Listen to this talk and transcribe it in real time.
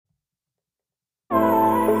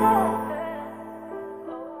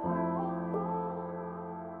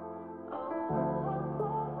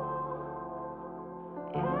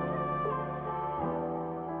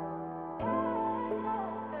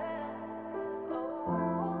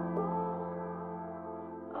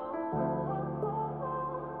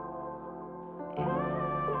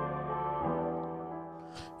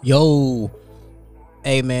Yo,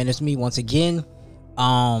 hey man, it's me once again.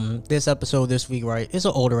 This episode this week, right? It's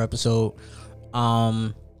an older episode.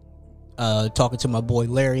 Talking to my boy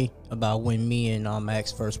Larry about when me and my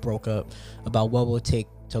ex first broke up, about what will it take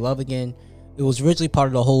to love again. It was originally part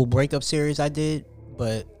of the whole breakup series I did,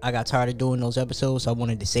 but I got tired of doing those episodes, so I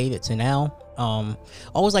wanted to save it to now. I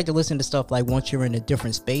always like to listen to stuff like once you're in a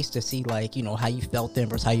different space to see like, you know, how you felt then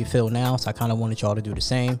versus how you feel now. So I kind of wanted y'all to do the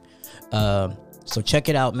same. So check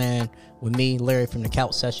it out, man. With me, Larry from the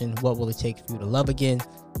Couch Session. What will it take for you to love again?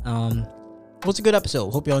 It was a good episode.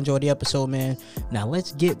 Hope y'all enjoyed the episode, man. Now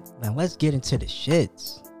let's get into the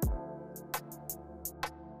shits.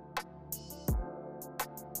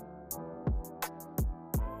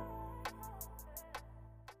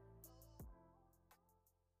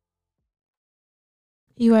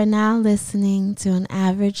 You are now listening to an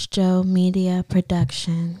Average Joe Media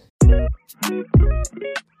production.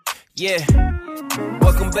 Yeah,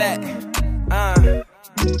 welcome back.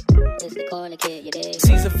 It's the corner kid, you dig?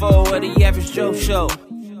 Season 4 of the Average Joe Show.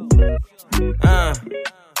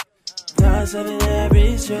 Thoughts of an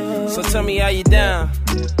average Joe. So tell me, are you down?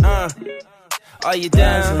 Are you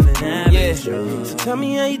down? Yeah. So tell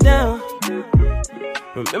me, are you down?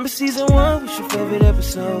 Remember season 1 was your favorite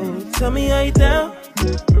episode. Tell me, are you down?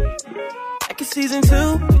 Back in season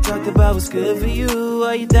 2, we talked about what's good for you.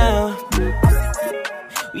 Are you down?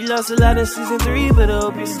 We lost a lot in season 3, but I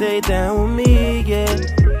hope you stay down with me, yeah.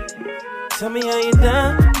 Tell me how you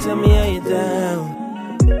down, tell me how you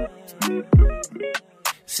down.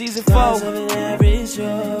 Season 4 of an average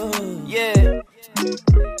show, yeah.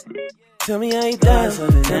 Tell me how you down,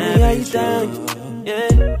 tell me how you down,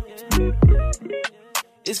 yeah.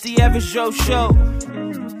 It's the Average Joe Show.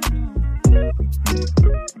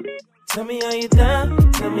 Tell me how you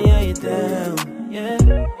down, tell me how you down,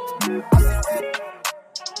 yeah.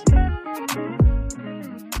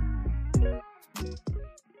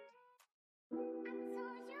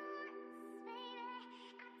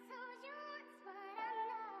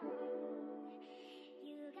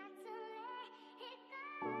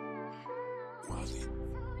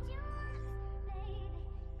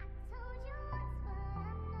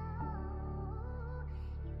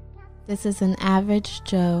 This is an Average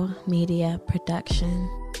Joe Media production.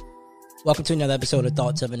 Welcome to another episode of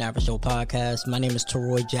Thoughts of an Average Joe podcast. My name is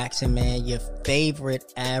Teroy Jackson, man, your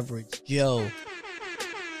favorite Average Joe.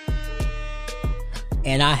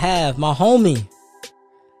 And I have my homie,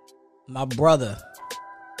 my brother,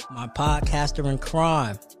 my podcaster in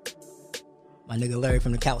crime, my nigga Larry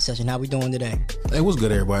from the Couch Session. How we doing today? Hey, what's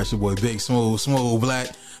good, everybody? It's your boy Big Smooth Black,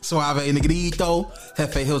 Suave Negrito,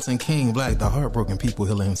 Hefe Hilton King Black, the heartbroken people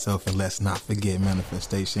healing himself, and let's not forget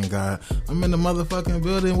manifestation, God. I'm in the motherfucking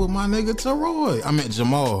building with my nigga Teroy. I meant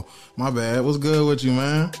Jamal. My bad. What's good with you,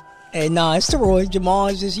 man? Hey, nah, it's Teroy. Jamal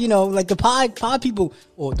is just, you know, like the pod people,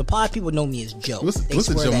 or the pod people know me as Joe. What's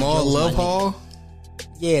the Jamal Love Hall?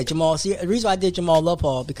 Yeah, Jamal. See, the reason why I did Jamal Love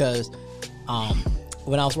Hall because,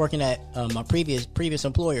 when I was working at my previous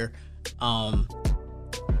employer,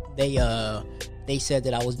 they said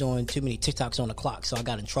that I was doing too many TikToks on the clock, so I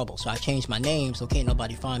got in trouble. So I changed my name so can't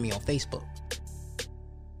nobody find me on Facebook.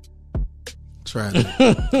 Tragic.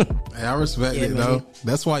 Hey, I respect it, man. though.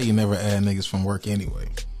 That's why you never add niggas from work anyway.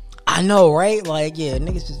 I know, right? Like, yeah,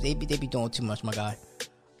 niggas just they be doing too much, my guy.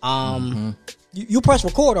 You pressed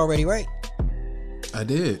record already, right? I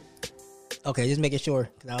did. Okay, just making sure.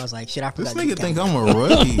 Cause I was like, shit, I forgot. This nigga think I'm a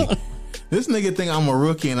rookie. This nigga think I'm a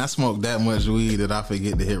rookie and I smoke that much weed that I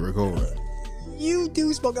forget to hit record. You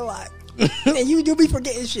do smoke a lot. And you do be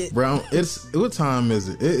forgetting shit. Bro, what time is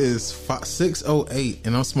it? It is 6:08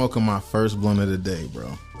 and I'm smoking my first blunt of the day,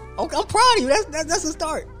 bro. Okay, I'm proud of you. That's a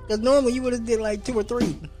start. Because normally you would have did like 2 or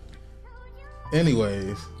 3.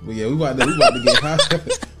 Anyways, but yeah, we about to get high.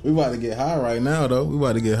 We about to get high right now,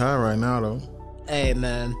 though. Hey,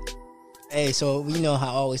 man. Hey, so you know how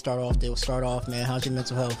I always start off, man. How's your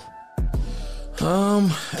mental health?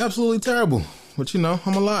 Absolutely terrible. But you know,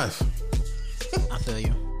 I'm alive. I feel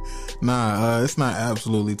you. Nah, it's not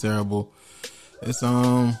absolutely terrible. It's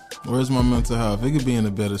where's my mental health? It could be in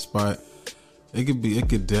a better spot. It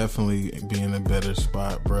could definitely be in a better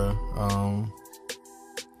spot, bro.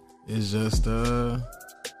 It's just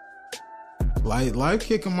life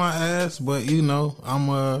kicking my ass, but you know,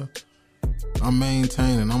 I'm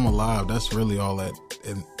maintaining. I'm alive. That's really all that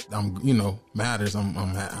matters.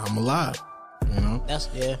 I'm alive. You know. That's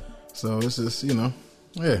yeah. So it's just yeah.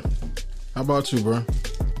 How about you, bro?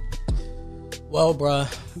 Well, bro,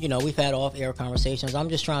 you know we've had off-air conversations. I'm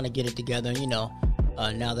just trying to get it together. You know,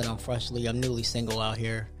 now that I'm newly single out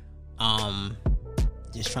here.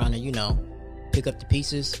 Just trying to pick up the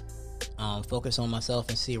pieces. focus on myself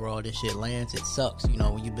and see where all this shit lands. It sucks, you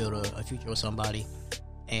know, when you build a future with somebody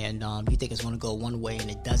and you think it's going to go one way and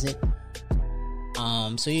it doesn't.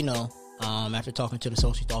 So, you know, after talking to the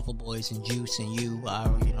Socially Thoughtful Boys and Juice and you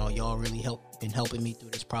know, y'all really been helping me through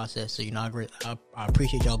this process. So, you know, I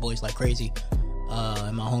appreciate y'all boys like crazy,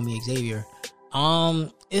 and my homie Xavier.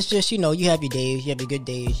 It's just, you know, you have your days, you have your good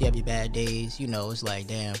days, you have your bad days. You know, it's like,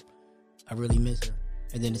 damn, I really miss her.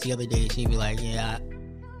 And then it's the other days, she'd be like, yeah,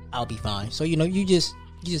 I'll be fine. So, you know, you just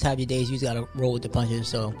have your days. You just gotta roll with the punches.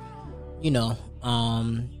 So, you know,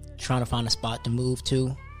 trying to find a spot to move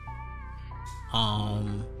to.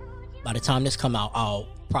 By the time this come out, I'll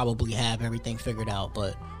probably have everything figured out.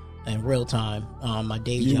 But in real time, my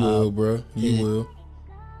day job. You will, bro. You will.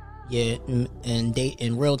 Yeah,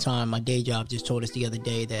 in real time, my day job just told us the other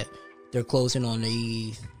day that they're closing on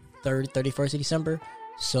the 31st of December.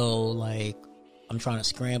 So, like, I'm trying to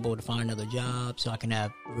scramble to find another job so I can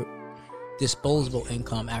have disposable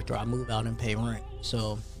income after I move out and pay rent.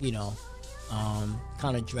 So, you know,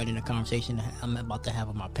 kind of dreading the conversation I'm about to have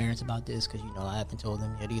with my parents about this because, you know, I haven't told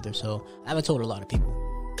them yet either. So, I haven't told a lot of people.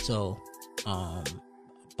 So,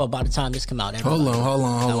 but by the time this come out, hold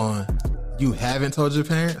on. You haven't told your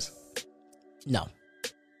parents? No.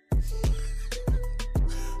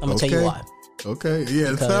 I'm gonna tell you why. Okay,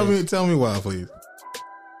 yeah. Tell me why, please.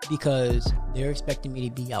 Because they're expecting me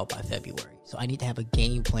to be out by February. So I need to have a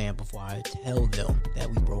game plan before I tell them that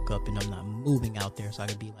we broke up and I'm not moving out there. So I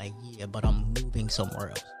could be like, yeah, but I'm moving somewhere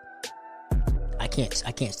else. I can't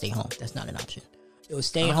stay home. That's not an option. It was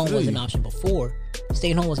staying home was an option before.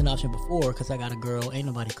 Staying home was an option before because I got a girl. Ain't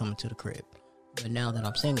nobody coming to the crib. But now that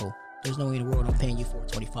I'm single, there's no way in the world I'm paying you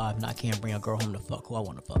 $425 and I can't bring a girl home to fuck who I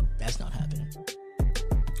want to fuck. That's not happening.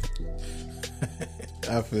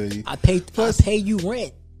 I feel you. I pay you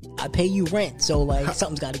rent. I pay you rent, so like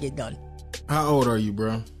something's got to get done. How old are you,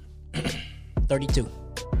 bro? 32.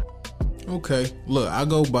 Okay. Look, I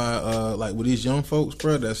go by like with these young folks,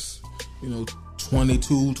 bro, that's, you know,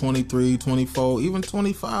 22, 23, 24, even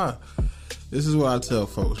 25. This is what I tell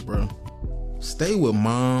folks, bro. Stay with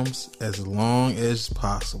moms as long as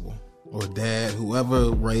possible. Or dad, whoever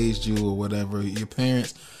raised you or whatever, your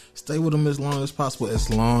parents. Stay with them as long as possible, as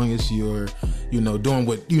long as you're, you know, doing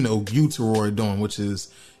what, you know, you two are doing, which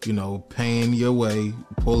is, you know, paying your way,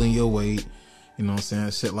 pulling your weight, you know what I'm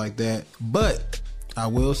saying, shit like that. But I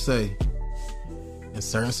will say, in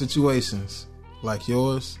certain situations like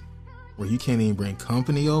yours, where you can't even bring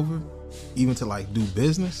company over, even to like do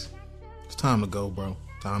business, it's time to go, bro.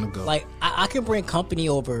 Time to go. Like, I can bring company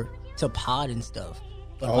over to pod and stuff,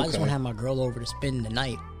 but if I just want to have my girl over to spend the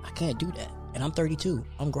night, I can't do that. And I'm 32.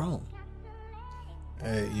 I'm grown.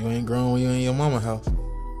 Hey, you ain't grown when you in your mama house.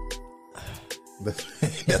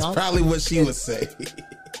 That's probably what she would say.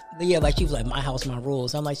 Yeah, like she was like, my house, my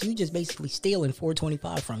rules. I'm like, so you just basically stealing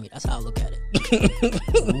 $425 from me. That's how I look at it.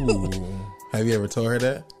 Ooh. Have you ever told her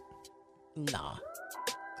that? Nah.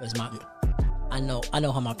 Because I know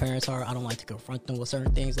how my parents are. I don't like to confront them with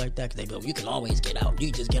certain things like that. Because they be like, you can always get out. You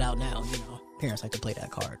can just get out now. You know, parents like to play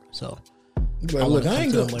that card. So, but look, I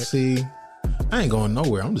ain't going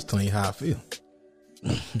nowhere. I'm just telling you how I feel.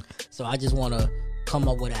 So I just want to come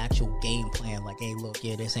up with an actual game plan. Like, hey, look,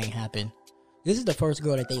 yeah, this ain't happened. This is the first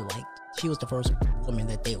girl that they liked. She was the first woman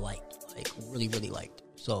that they liked, like really, really liked.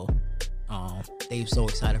 So, they were so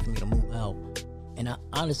excited for me to move out. And I,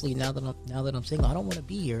 honestly, now that I'm single, I don't want to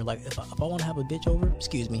be here. Like, if I want to have a bitch over,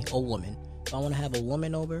 excuse me, a woman. If I want to have a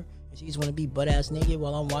woman over, and she just want to be butt ass naked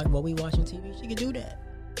while we watching TV, she can do that.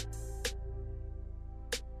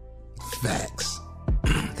 Facts.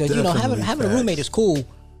 Because, you know, having a roommate is cool,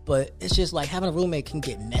 but it's just like having a roommate can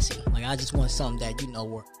get messy. Like, I just want something that, you know,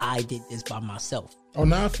 where I did this by myself. Oh,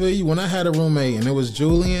 now I feel you. When I had a roommate and it was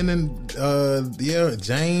Julian and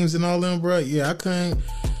James and all them, bro. Yeah, I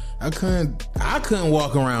couldn't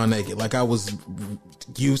walk around naked like I was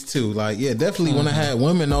used to. Like, yeah, definitely when I had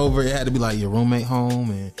women over, it had to be like your roommate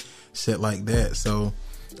home and shit like that. So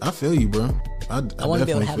I feel you, bro. I want to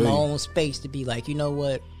be able to have my own space to be like, you know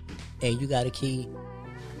what? Hey, you got a key.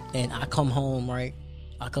 And I come home, right?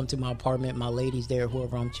 I come to my apartment. My lady's there.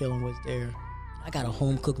 Whoever I'm chilling with there. I got a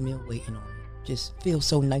home cooked meal waiting on me. Just feels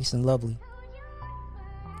so nice and lovely.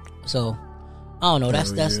 So I don't know.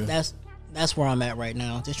 That's where I'm at right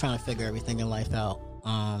now. Just trying to figure everything in life out.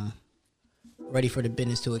 Ready for the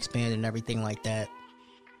business to expand and everything like that.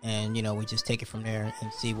 And, you know, we just take it from there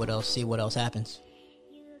and see what else happens.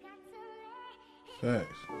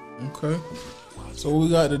 Facts. Okay. So what we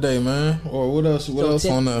got today, man? Or what else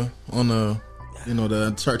on the you know,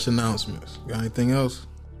 the church announcements? Got anything else?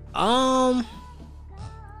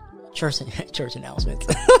 church announcements.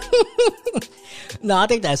 No, I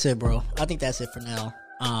think that's it, bro. I think that's it for now.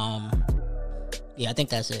 Yeah, I think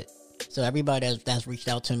that's it. So everybody that's reached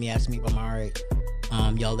out to me, asked me if I'm alright.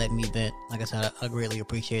 Y'all let me vent. Like I said, I greatly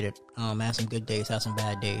appreciate it. I had some good days, had some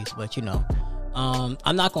bad days, but you know,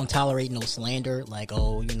 I'm not gonna tolerate no slander, like,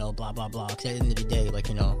 oh, you know, blah blah blah. 'Cause at the end of the day, like,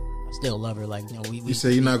 you know, I still love her. Like, you know, we You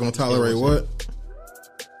say you're not gonna tolerate what?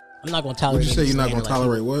 I'm not gonna tolerate. What you say you're not gonna like,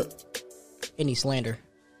 tolerate what? any slander.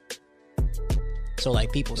 So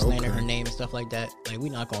like people slander Okay. her name and stuff like that. Like,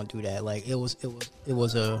 we're not gonna do that. Like, it was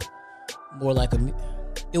a more like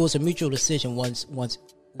it was a mutual decision once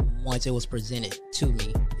it was presented to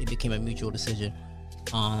me. It became a mutual decision.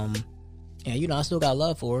 And you know, I still got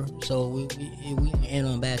love for her. So we end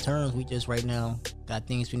on bad terms. We just right now got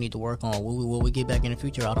things we need to work on. Will we get back in the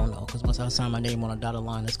future? I don't know. Because once I sign my name on a dotted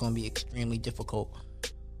line, it's going to be extremely difficult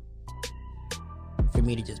for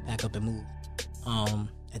me to just pack up and move.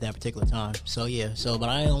 At that particular time. So yeah. So, but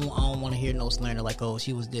I don't want to hear no slander like, oh,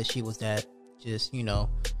 she was this, she was that. Just, you know,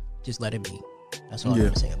 just let it be. That's all I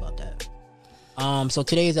have to say about that. So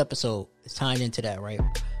today's episode is tied into that, right?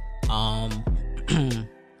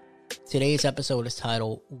 Today's episode is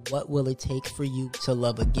titled, What Will It Take for You to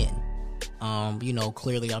Love Again? You know,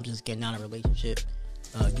 clearly I'm just getting out of a relationship.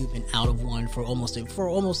 You've been out of one for almost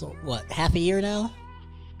what, half a year now?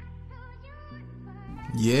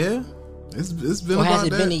 Yeah. It's been Or about has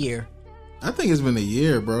it that. been a year? I think it's been a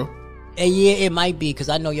year, bro. A year, it might be, because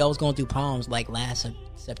I know y'all was going through proms like last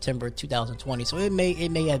September 2020, so it may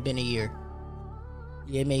have been a year.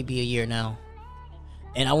 Yeah, it may be a year now.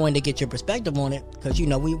 And I wanted to get your perspective on it, because you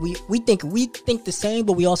know we think the same,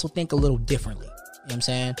 but we also think a little differently. You know what I'm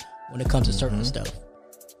saying? When it comes to certain stuff.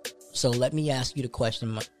 So let me ask you the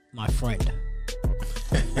question, my friend.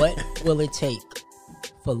 What will it take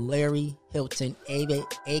for Larry Hilton,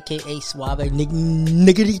 aka Suave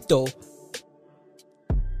Niggerito,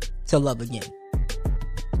 to love again?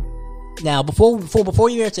 Now, before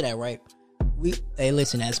you answer that, right? Hey,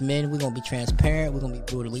 listen, as men, we're gonna be transparent. We're gonna be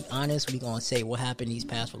brutally honest. We're gonna say what happened in these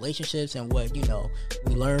past relationships and what, you know,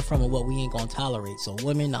 we learned from and what we ain't gonna tolerate. So,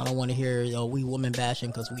 women, I don't want to hear, we women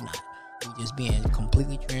bashing, because we not. We just being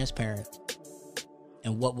completely transparent.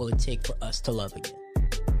 And what will it take for us to love again?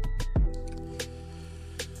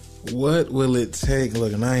 What will it take?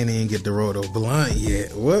 Look, and I ain't even get the road of blunt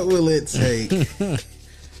yet. What will it take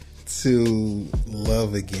to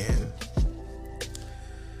love again?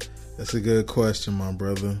 That's a good question, my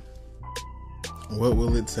brother. What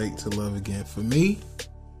will it take to love again? For me,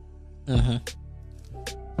 do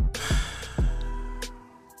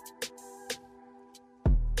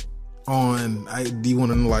you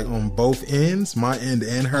want to know, like, on both ends, my end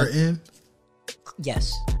and her end?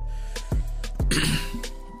 Yes.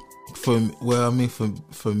 For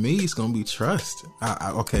me, it's gonna be trust.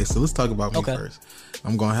 Okay, so let's talk about me first.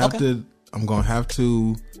 I'm gonna have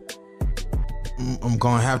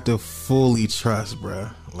to fully trust,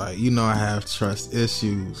 bruh. Like, you know, I have trust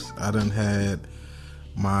issues. I done had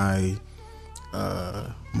my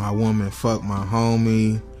woman fuck my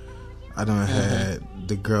homie. I done had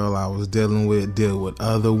the girl I was dealing with deal with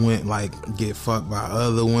other women, like get fucked by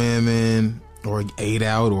other women, or ate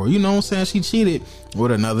out, or, you know what I'm saying, she cheated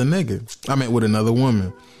with another nigga. I mean, with another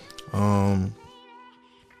woman.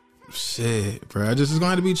 Shit, bro. It's gonna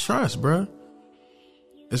have to be trust, bro.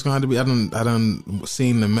 It's gonna have to be. I done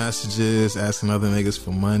seen the messages asking other niggas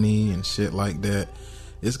for money and shit like that.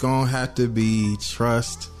 It's gonna have to be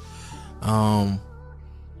trust. What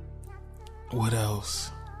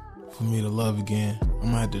else for me to love again? I'm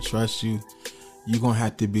gonna have to trust you. You gonna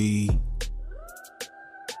have to be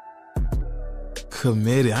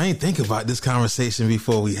committed. I ain't think about this conversation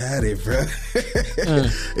before we had it, bro.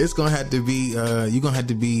 It's gonna have to be. You gonna have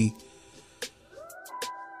to be.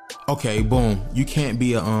 Okay, boom. You can't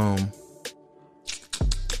be a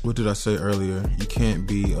what did I say earlier? You can't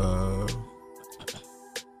be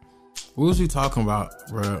what was we talking about,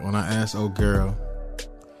 bro? When I asked old girl,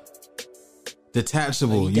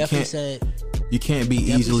 detachable. You can't be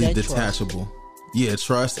easily detachable. Trust. Yeah,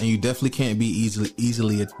 trust, and you definitely can't be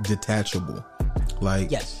easily detachable.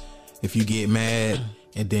 Like, yes, if you get mad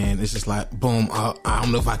and then it's just like, boom, I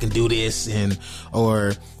don't know if I can do this,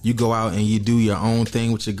 or you go out and you do your own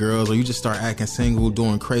thing with your girls, or you just start acting single,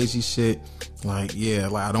 doing crazy shit. Like, yeah,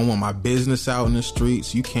 like, I don't want my business out in the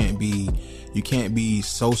streets. You can't be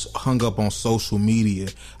so hung up on social media.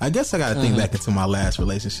 I guess I gotta think back into my last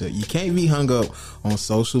relationship. You can't be hung up on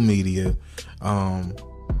social media.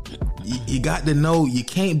 You got to know, you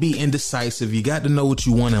can't be indecisive. You got to know what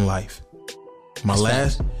you want in life. My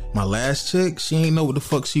last chick, she ain't know what the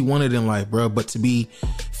fuck she wanted in life, bro, but to be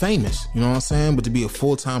famous, you know what I'm saying? But to be a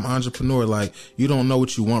full-time entrepreneur, like, you don't know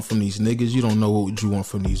what you want from these niggas. You don't know what you want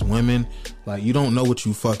from these women. Like, you don't know what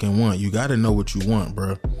you fucking want. You gotta know what you want,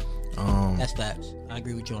 bro. That's facts. I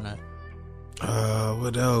agree with you on that.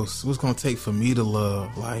 What else? What's gonna take for me to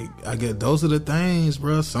love? Like, I get those are the things,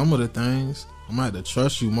 bro. Some of the things. I might have to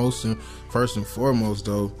trust you first and foremost,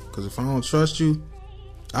 though, because if I don't trust you,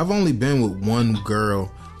 I've only been with one girl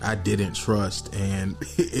I didn't trust, and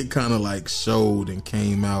it kind of like showed and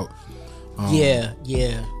came out. Yeah.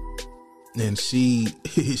 And she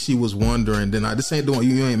was wondering. Then this ain't the one.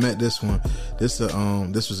 You ain't met this one. This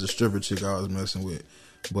was a stripper chick I was messing with,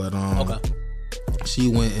 but okay. She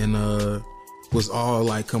went and was all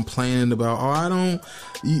like complaining about,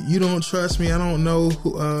 you don't trust me. I don't know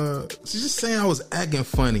who. She's just saying I was acting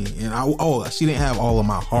funny, and she didn't have all of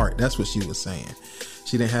my heart. That's what she was saying.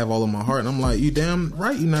 She didn't have all of my heart. And I'm like, you damn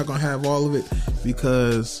right you're not gonna have all of it,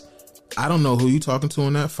 because I don't know who you talking to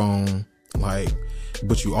on that phone. Like,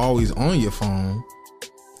 but you always on your phone.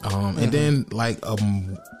 And then like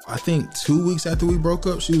I think 2 weeks after we broke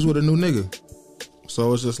up, she was with a new nigga.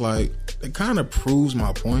 So it's just like, it kind of proves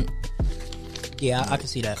my point. Yeah, I can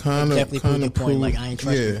see that. Definitely proves your point. Like, I ain't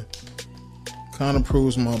trusting you. Kind of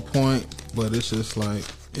proves my point, but it's just like,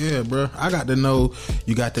 yeah, bro, I got to know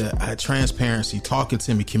you got the transparency, talking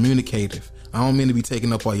to me, communicative. I don't mean to be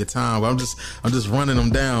taking up all your time, but I'm just running them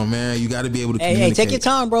down, man. You got to be able to communicate. Hey, take your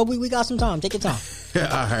time, bro. We got some time. Take your time.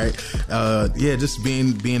 All right. Just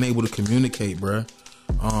being able to communicate, bro.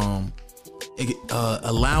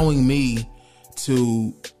 Allowing me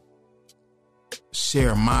to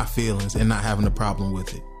share my feelings and not having a problem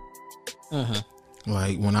with it.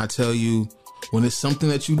 Like, when I tell you, when it's something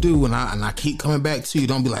that you do and I keep coming back to you,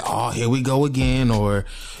 don't be like, oh, here we go again, or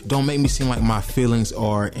don't make me seem like my feelings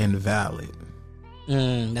are invalid.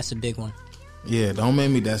 That's a big one. Yeah, don't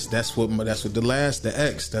make me. That's what the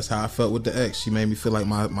ex. That's how I felt with the ex. She made me feel like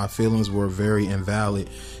my feelings were very invalid,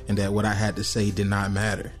 and that what I had to say did not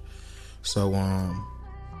matter. So,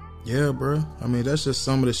 yeah, bro. I mean, that's just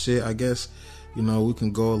some of the shit. I guess, we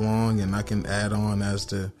can go along and I can add on as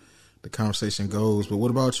the conversation goes. But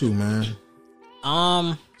what about you, man?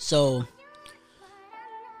 So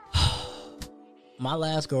my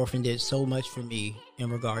last girlfriend did so much for me in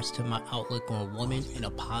regards to my outlook on women in a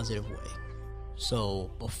positive way. So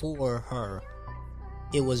before her,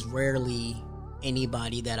 it was rarely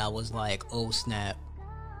anybody that I was like, oh snap.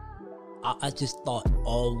 I just thought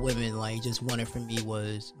all women like just wanted from me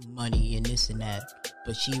was money and this and that.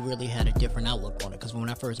 But she really had a different outlook on it, because when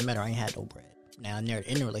I first met her, I ain't had no bread. Now in a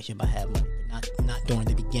relationship I had money, but not during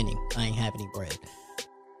the beginning. I ain't have any bread.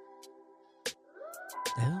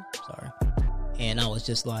 The hell? Sorry. And I was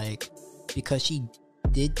just like, because she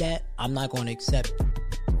did that, I'm not going to accept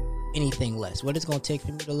anything less. What it's going to take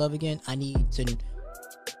for me to love again, I need to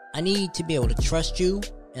be able to trust you,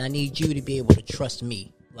 and I need you to be able to trust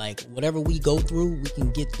me. Like, whatever we go through, we can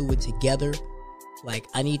get through it together. Like,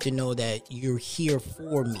 I need to know that you're here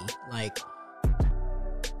for me. Like,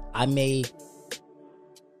 I may,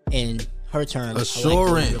 in her terms,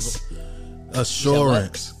 assurance.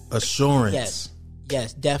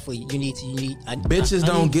 Yes, definitely. You need. Bitches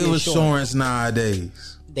don't give assurance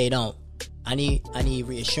nowadays. They don't. I need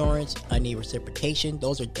reassurance. I need reciprocation.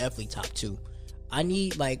 Those are definitely top two. I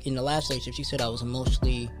need, like, in the last relationship, she said I was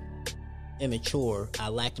emotionally immature. I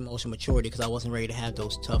lacked emotional maturity because I wasn't ready to have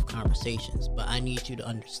those tough conversations. But I need you to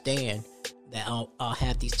understand that I'll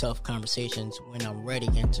have these tough conversations when I'm ready,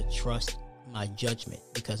 and to trust my judgment.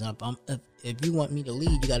 Because if you want me to lead,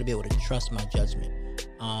 you got to be able to trust my judgment.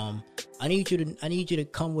 I need you to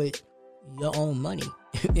come with your own money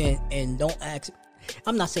and don't ask.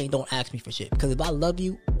 I'm not saying don't ask me for shit, because if I love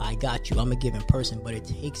you, I got you. I'm a giving person, but it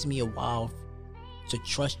takes me a while to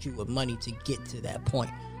trust you with money to get to that point.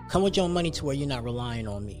 Come with your own money to where you're not relying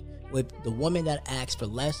on me. With the woman that asks for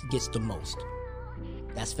less gets the most.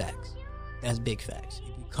 That's facts. That's big facts. If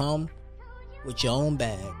you come with your own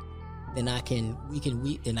bag, then I come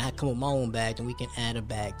with my own bag, and we can add a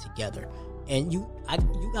bag together. And you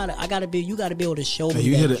gotta be able to show me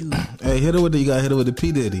you gotta hit her with the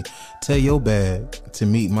P Diddy. Tell your bag to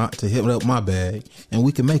hit up my bag, and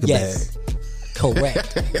we can make a bag.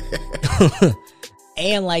 Correct.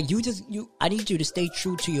 And like I need you to stay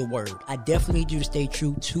true to your word. I definitely need you to stay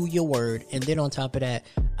true to your word. And then on top of that,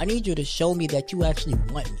 I need you to show me that you actually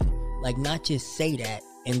want me. Like, not just say that,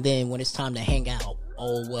 and then when it's time to hang out,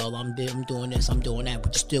 oh well, I'm doing this, I'm doing that,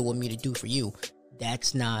 but you still want me to do for you.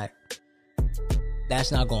 That's not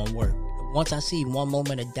gonna work. once I see one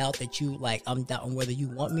moment of doubt that you like, I'm doubting whether you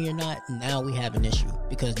want me or not. Now we have an issue,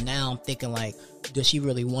 because now I'm thinking like, does she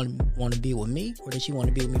really want to be with me, or does she want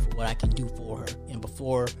to be with me for what I can do for her? And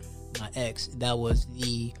before my ex, that was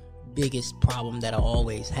the biggest problem that I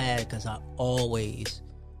always had, because I always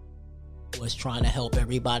was trying to help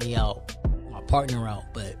everybody out, my partner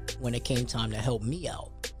out, but when it came time to help me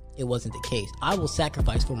out, it wasn't the case. I will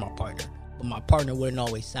sacrifice for my partner, but my partner wouldn't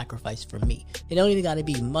always sacrifice for me. It don't even got to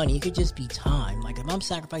be money. It could just be time. Like if I'm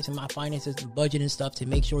sacrificing my finances and budget and stuff to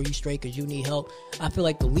make sure you straight because you need help, I feel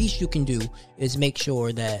like the least you can do is make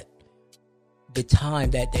sure that the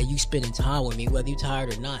time that you spending time with me, whether you're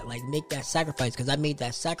tired or not, like make that sacrifice, because I made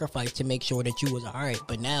that sacrifice to make sure that you was all right.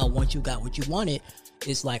 But now once you got what you wanted,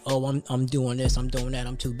 it's like, oh, I'm doing this, I'm doing that,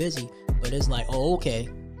 I'm too busy. But it's like, oh, okay,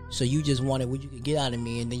 so you just wanted what you could get out of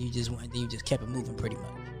me, and then you just kept it moving pretty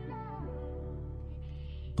much.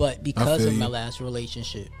 But because of my last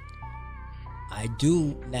relationship, I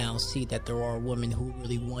do now see that there are women who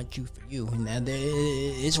really want you for you, and that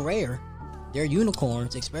it's rare. They're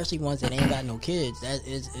unicorns, especially ones that ain't got no kids. That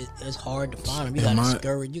it's hard to find them. You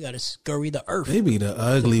gotta scurry the earth. They be the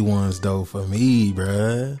ugly ones though for me,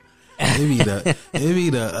 bruh. They be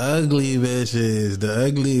the ugly bitches, the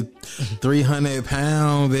ugly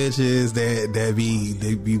 300-pound bitches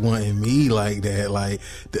they be wanting me like that. Like,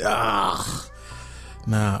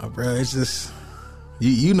 nah, bro. It's just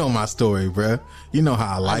you know my story, bro. You know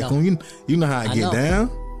how I like them. You know how I get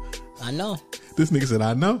down. I know. This nigga said,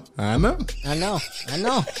 I know.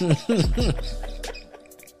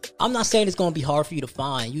 I'm not saying it's gonna be hard for you to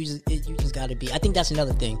find. You just gotta be. I think that's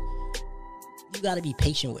another thing. You gotta be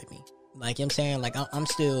patient with me. Like I'm saying, like I'm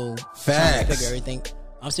still trying to figure everything.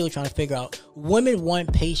 I'm still trying to figure out. Women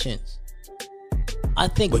want patience. I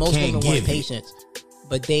think most women want patience,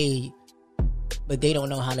 but they don't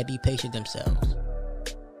know how to be patient themselves.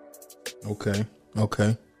 Okay.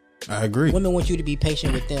 I agree. Women want you to be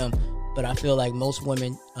patient with them, but I feel like most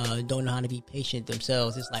women don't know how to be patient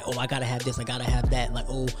themselves. It's like, oh, I gotta have this, I gotta have that. Like,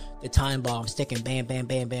 oh, the time bomb sticking, bam, bam,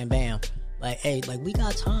 bam, bam, bam. Like, hey, like we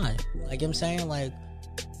got time. Like I'm saying, like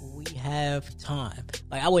we have time.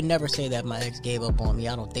 Like I would never say that my ex gave up on me.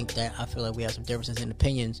 I don't think that. I feel like we have some differences in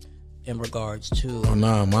opinions in regards to. Oh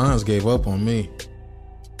nah, mine's gave up on me.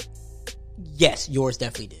 Yes, yours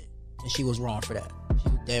definitely did, and she was wrong for that. She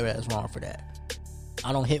was dead ass wrong for that.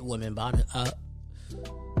 I don't hit women, but if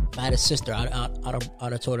I had a sister, I'd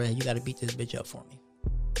have told her, hey, you got to beat this bitch up for me,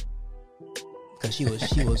 because she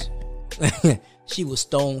was she was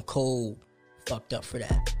stone cold fucked up for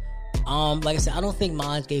that. Like I said, I don't think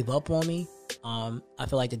mine gave up on me. I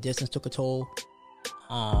feel like the distance took a toll.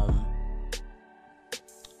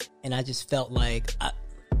 And I just felt like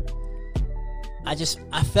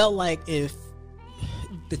I felt like if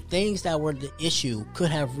the things that were the issue could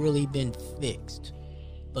have really been fixed,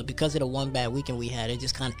 but because of the one bad weekend we had, it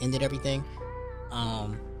just kind of ended everything.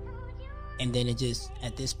 And then it just,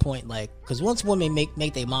 at this point, like, because once women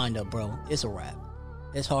make their mind up, bro, it's a wrap.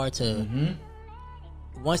 It's hard to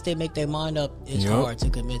once they make their mind up, it's hard to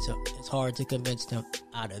convince them. It's hard to convince them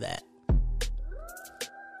out of that.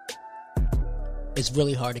 It's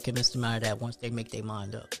really hard to convince them out of that once they make their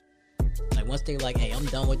mind up. Like once they like, hey, I'm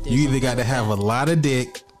done with this. You either got to have a lot of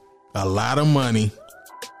dick, a lot of money.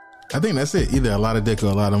 I think that's it. Either a lot of dick or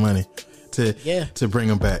a lot of money to bring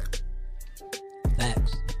them back.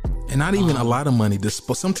 Facts. And not even a lot of money.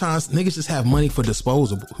 Sometimes niggas just have money for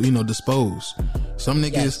disposable. Dispose. Some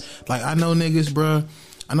niggas, like I know niggas, bruh.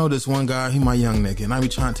 I know this one guy, he my young nigga, and I be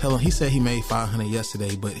trying to tell him, he said he made $500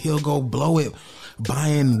 yesterday, but he'll go blow it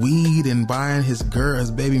buying weed and buying his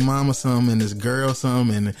baby mama some and his girl some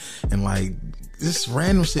and like this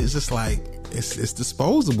random shit. It's just like it's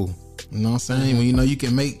disposable. You know what I'm saying? When you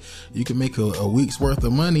can make a week's worth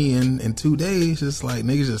of money in 2 days, it's like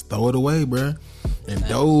niggas just throw it away, bruh. And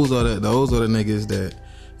those are the niggas that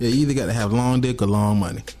you either got to have long dick or long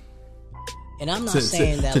money. And I'm not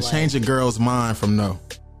saying that to change a girl's mind from no.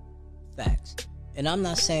 Facts. And I'm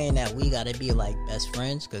not saying that we gotta be like best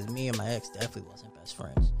friends, because me and my ex definitely wasn't best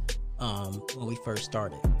friends when we first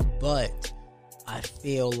started. But I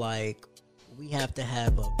feel like we have to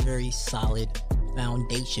have a very solid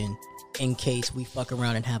foundation in case we fuck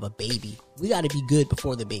around and have a baby. We gotta be good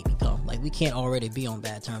before the baby come. Like we can't already be on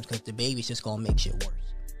bad terms, because the baby's just gonna make shit worse.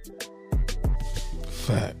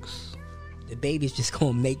 Facts. The baby's just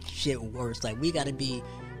gonna make shit worse. Like we gotta be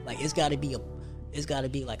like it's gotta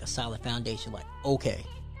be like a solid foundation. Like, okay,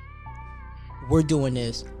 we're doing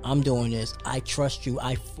this, I'm doing this, I trust you,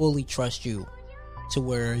 I fully trust you to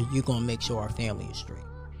where you're gonna make sure our family is straight.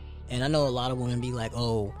 And I know a lot of women be like,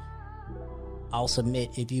 oh, I'll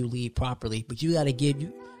submit if you lead properly. But you got to give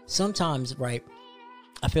you sometimes, right?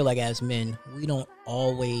 I feel like as men, we don't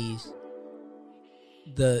always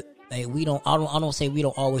I don't say we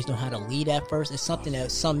don't always know how to lead at first. It's something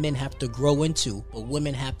that some men have to grow into, but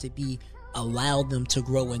women have to be allowed them to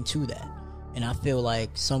grow into that. And I feel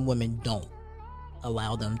like some women don't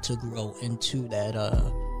allow them to grow into that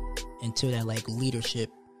like leadership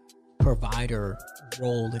provider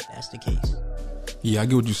role, if that's the case. Yeah, I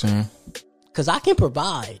get what you're saying. Cause I can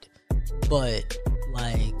provide, but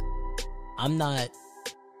like I'm not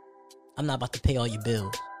about to pay all your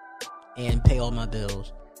bills and pay all my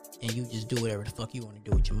bills and you just do whatever the fuck you want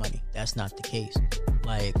to do with your money. That's not the case.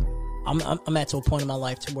 Like I'm at to a point in my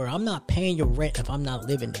life to where I'm not paying your rent if I'm not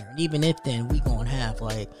living there. And even if then we gonna have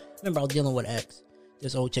like, remember I was dealing with ex,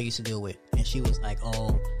 this old chick I used to deal with, and she was like,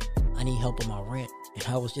 oh, I need help with my rent. And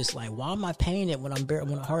I was just like, why am I paying it when I'm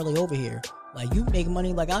hardly over here? Like, you make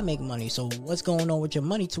money like I make money. So what's going on with your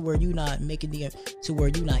money to where you not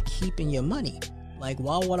keeping your money? Like,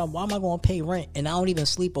 why am I going to pay rent and I don't even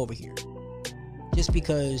sleep over here? Just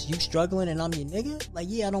because you struggling and I'm your nigga? Like,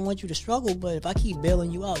 yeah, I don't want you to struggle, but if I keep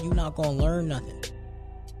bailing you out, you're not going to learn nothing.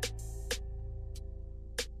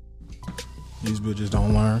 These bitches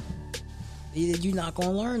don't learn. You're not going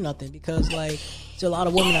to learn nothing because, like, there's a lot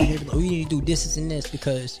of women out here like, oh, you need to do this and this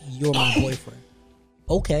because you're my boyfriend.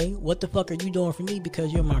 Okay, what the fuck are you doing for me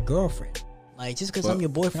because you're my girlfriend? Like, just because I'm your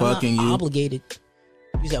boyfriend, I'm not obligated.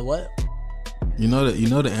 You said what? You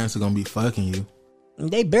know the answer gonna be fucking you.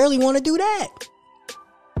 They barely want to do that.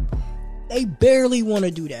 They barely want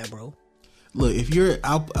to do that, bro. Look, if you're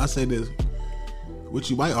out, I say this, which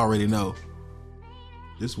you might already know.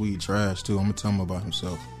 This weed trash too. I'm gonna tell him about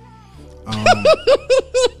himself.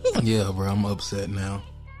 Yeah, bro, I'm upset now.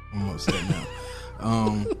 What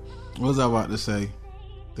was I about to say?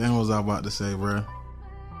 Damn, what was I about to say, bro?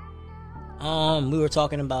 We were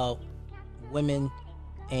talking about women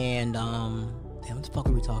and damn, what the fuck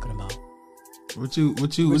are we talking about? What you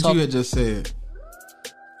had just said?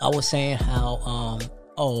 I was saying how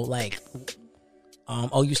you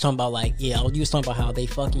was talking about like, yeah, you was talking about how they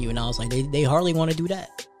fucking you, and I was like, they hardly want to do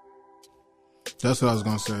that. That's what I was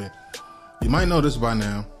gonna say. You might know this by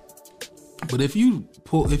now, but if you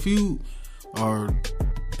are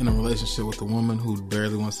in a relationship with a woman who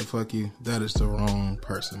barely wants to fuck you, that is the wrong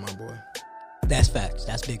person, my boy. That's facts.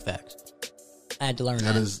 That's big facts. I had to learn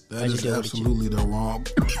that. That is absolutely the wrong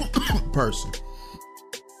person.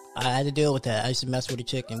 I had to deal with that. I used to mess with a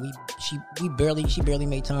chick, and she barely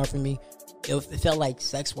made time for me. It felt like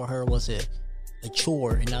sex for her was a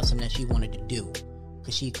chore and not something that she wanted to do,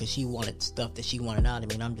 cause she wanted stuff that she wanted out of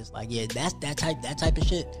me. And I'm just like, yeah, that's that type of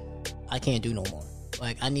shit I can't do no more.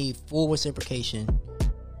 Like, I need full reciprocation,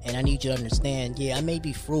 and I need you to understand. Yeah, I may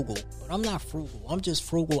be frugal, but I'm not frugal. I'm just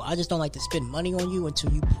frugal. I just don't like to spend money on you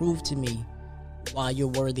until you prove to me why you're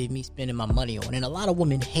worthy of me spending my money on. And a lot of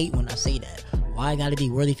women hate when I say that. Why I gotta be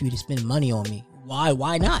worthy for you to spend money on me?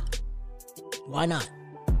 Why not? Why not?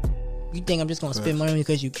 You think I'm just gonna spend money on you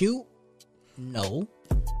because you cute? No.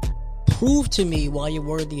 Prove to me why you're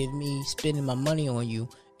worthy of me spending my money on you,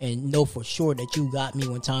 and know for sure that you got me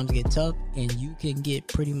when times get tough, and you can get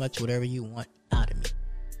pretty much whatever you want out of me.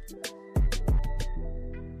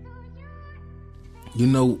 You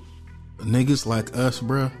know, niggas like us,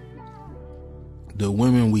 bruh, the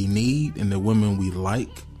women we need and the women we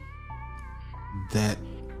like, that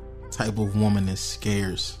type of woman is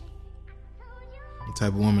scarce. The type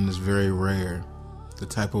of woman is very rare.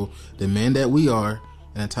 The men that we are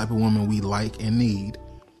and the type of woman we like and need,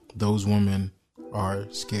 those women are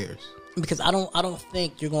scarce. Because I don't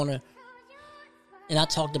think you're gonna, and I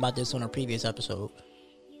talked about this on a previous episode,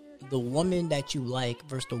 the woman that you like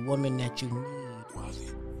versus the woman that you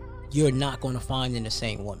need, you're not gonna find in the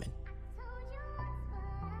same woman.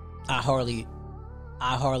 I hardly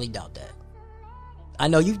doubt that. I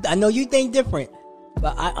know you think different,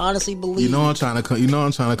 but I honestly believe. I'm trying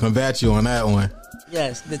to combat you on that one.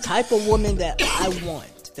 Yes, the type of woman that I want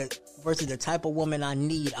versus the type of woman I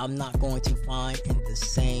need, I'm not going to find in the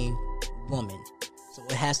same woman. So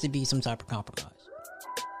it has to be some type of compromise.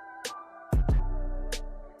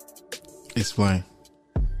 Explain.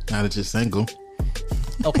 Now that you're single.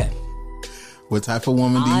 Okay. What type of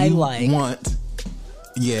woman do you want?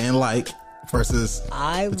 Yeah, and like versus the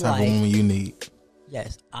type of woman you need.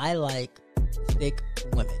 Yes, I like thick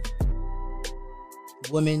women.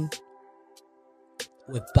 Women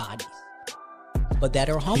with bodies, but that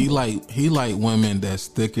are humble. He like women that's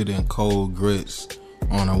thicker than cold grits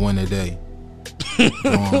on a winter day. But you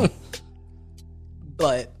know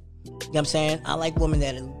what I'm saying, I like women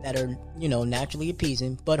that are naturally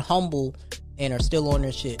appeasing, but humble and are still on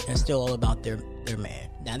their shit and still all about their man.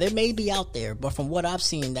 Now, they may be out there, but from what I've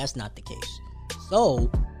seen, that's not the case.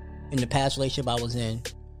 So, in the past relationship I was in,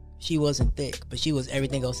 she wasn't thick, but she was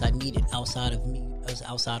everything else I needed outside of me,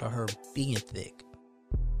 outside of her being thick.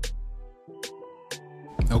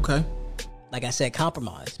 Okay. Like I said,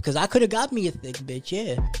 compromise. Because I could have got me a thick bitch,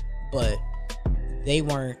 yeah. But they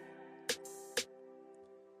weren't.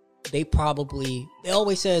 They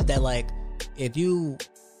always says that, like, if you,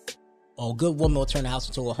 a good woman will turn a house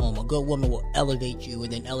into a home. A good woman will elevate you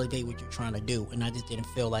and then elevate what you're trying to do. And I just didn't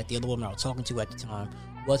feel like the other woman I was talking to at the time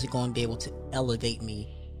wasn't going to be able to elevate me,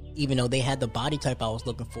 even though they had the body type I was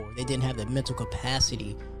looking for. They didn't have the mental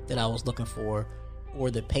capacity that I was looking for,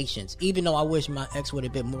 or the patience. Even though I wish my ex would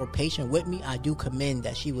have been more patient with me, I do commend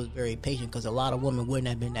that she was very patient, because a lot of women wouldn't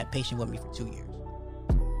have been that patient with me for 2 years.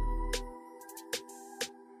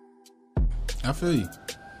 I feel you.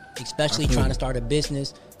 Especially trying to start a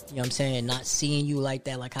business, you know what I'm saying? Not seeing you like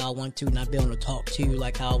that, like how I want to, not being able to talk to you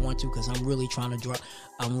like how I want to, because I'm really trying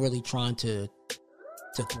to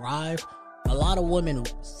thrive. A lot of women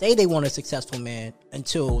say they want a successful man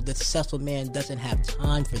until the successful man doesn't have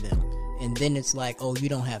time for them. And then it's like, oh, you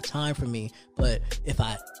don't have time for me. But if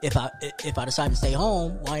I decide to stay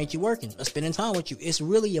home, why ain't you working? I'm spending time with you. It's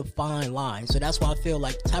really a fine line. So that's why I feel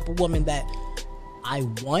like the type of woman that I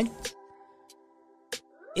want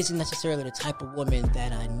isn't necessarily the type of woman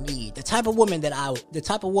that I need. The type of woman that I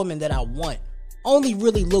want only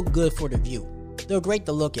really look good for the view. They're great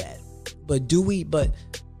to look at. But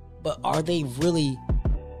are they really,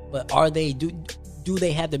 do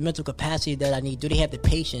they have the mental capacity that I need? Do they have the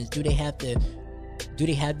patience? Do they have the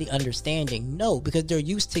understanding? No, because they're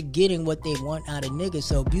used to getting what they want out of niggas.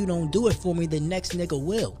 So if you don't do it for me, the next nigga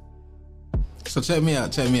will. So check me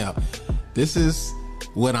out. This is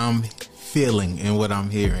what I'm feeling and what I'm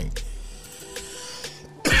hearing.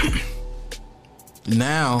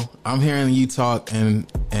 Now I'm hearing you talk, and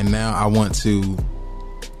now I want to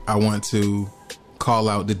call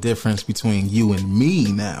out the difference between you and me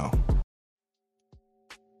now.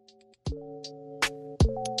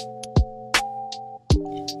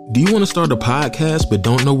 Do you want to start a podcast but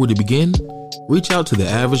don't know where to begin? Reach out to The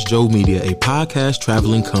Average Joe Media, a podcast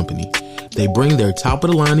traveling company. They bring their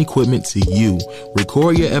top-of-the-line equipment to you,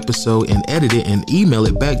 record your episode, and edit it and email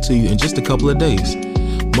it back to you in just a couple of days.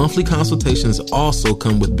 Monthly consultations also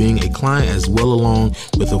come with being a client as well, along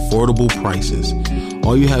with affordable prices.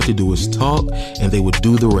 All you have to do is talk, and they will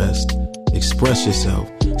do the rest. Express yourself,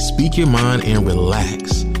 speak your mind, and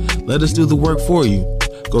relax. Let us do the work for you.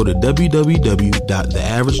 Go to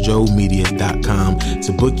www.theaveragejoemedia.com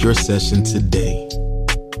to book your session today.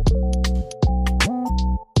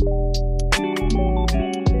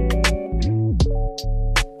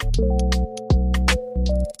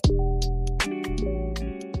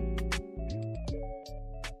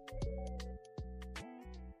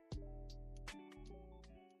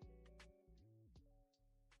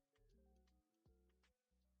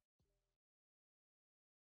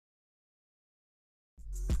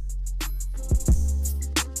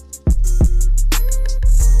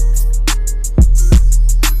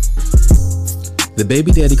 The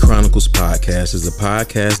Baby Daddy Chronicles podcast is a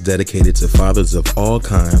podcast dedicated to fathers of all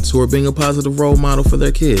kinds who are being a positive role model for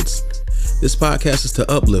their kids. This podcast is to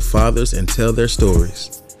uplift fathers and tell their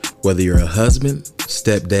stories. Whether you're a husband,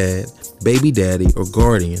 stepdad, baby daddy, or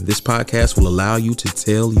guardian, this podcast will allow you to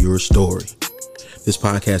tell your story. This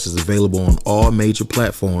podcast is available on all major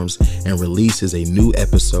platforms and releases a new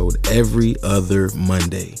episode every other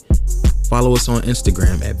Monday. Follow us on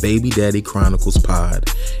Instagram at Baby Daddy Chronicles Pod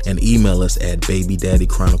and email us at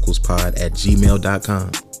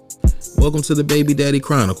babydaddychroniclespod@gmail.com. Welcome to the Baby Daddy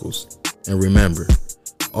Chronicles. And remember,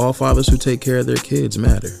 all fathers who take care of their kids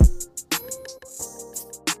matter.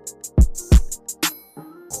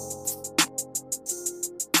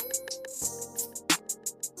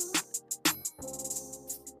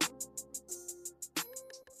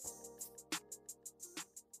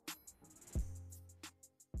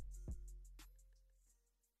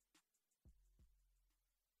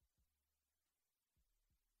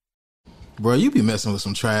 Bro, you be messing with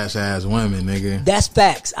some trash ass women, nigga. That's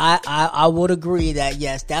facts. I would agree that,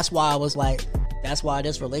 yes, that's why I was like, that's why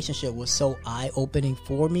this relationship was so eye-opening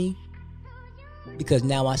for me, because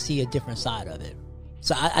now I see a different side of it.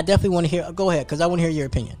 So I definitely want to hear, go ahead, because I want to hear your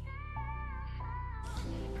opinion.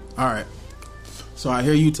 All right. So I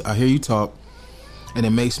hear you talk, and it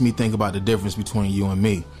makes me think about the difference between you and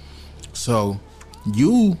me. So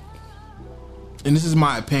you, and this is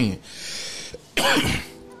my opinion,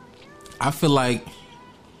 I feel like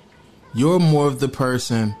you're more of the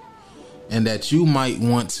person, and that you might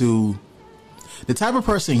want to, the type of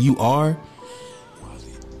person you are,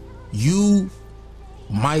 you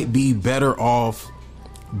might be better off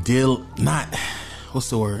what's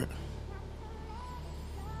the word?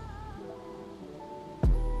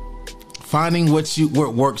 Finding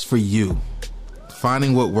what works for you.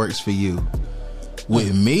 Finding what works for you.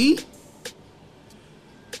 With me,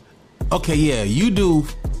 okay, yeah, you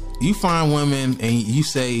find women and you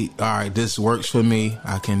say, all right, this works for me,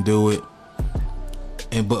 I can do it.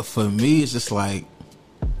 But for me, it's just like,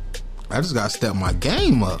 I just gotta step my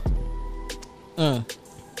game up.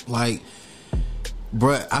 Like,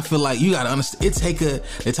 bruh, I feel like you gotta understand, it take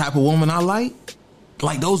the type of woman I like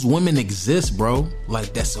those women exist, bro.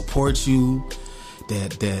 Like, that support you,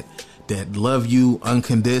 that love you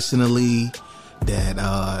unconditionally,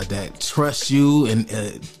 that trust you and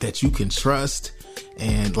that you can trust,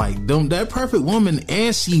 and like that perfect woman,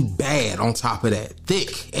 and she bad on top of that,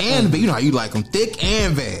 thick and you know how you like them, thick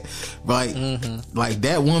and bad. Like, like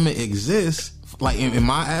that woman exists. Like in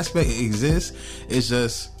my aspect, it exists. It's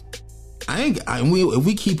just if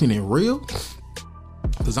we keeping it real,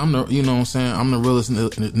 because I'm the, you know what I'm saying, I'm the realest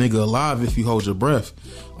nigga alive if you hold your breath.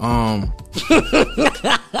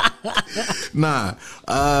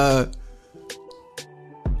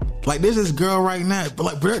 Like, there's this girl right now, but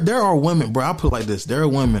like there are women, bro. I'll put it like this: there are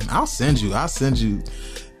women. I'll send you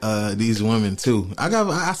these women too.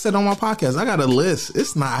 I said on my podcast, I got a list.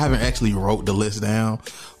 It's not, I haven't actually wrote the list down,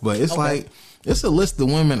 but it's like, it's a list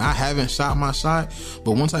of women I haven't shot my shot.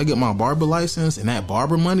 But once I get my barber license and that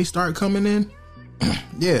barber money start coming in,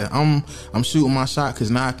 yeah, I'm shooting my shot,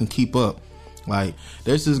 because now I can keep up. Like,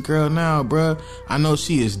 there's this girl now, bruh. I know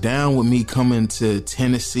she is down with me coming to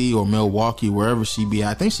Tennessee or Milwaukee, wherever she be.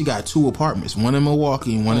 I think she got 2 apartments, one in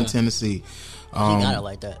Milwaukee and one in Tennessee. She got it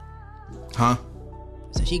like that. Huh?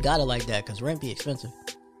 So she got it like that because rent be expensive.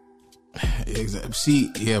 Exactly.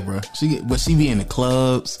 Bruh. She be in the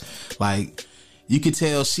clubs. Like, you could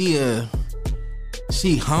tell she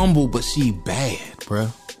humble, but she bad,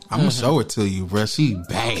 bruh. I'm gonna show it to you, bruh. She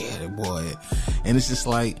bad, boy. And it's just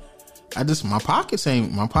like, my pockets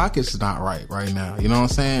not right now. You know what I'm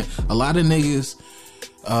saying? A lot of niggas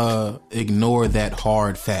ignore that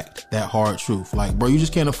hard fact, that hard truth. Like, bro, you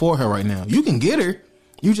just can't afford her right now. You can get her,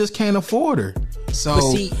 you just can't afford her. So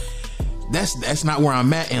see, that's not where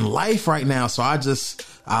I'm at in life right now. So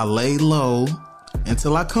I lay low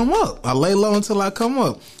until I come up.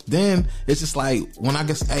 Then it's just like, when I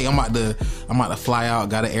guess, hey, I'm about to fly out,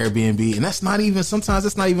 got an Airbnb, and sometimes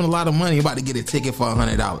it's not even a lot of money. I'm about to get a ticket for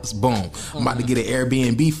 $100. Boom. I'm about to get an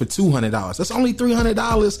Airbnb for $200. That's only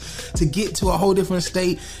 $300 to get to a whole different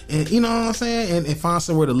state, and you know what I'm saying, and find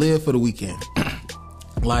somewhere to live for the weekend.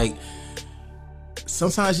 Like,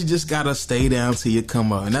 sometimes you just gotta stay down till you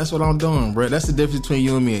come up, and that's what I'm doing, bro. That's the difference between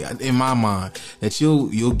you and me, in my mind. That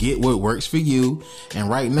you'll get what works for you, and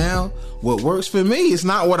right now, what works for me is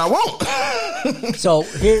not what I want. So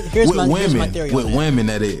here's my theory. With women,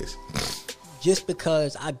 that is. Just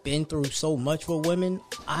because I've been through so much with women,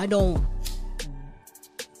 I don't.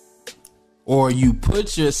 Or you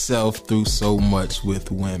put yourself through so much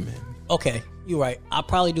with women. Okay. You're right. I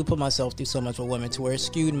probably do put myself through so much with women to where it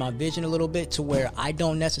skewed my vision a little bit, to where I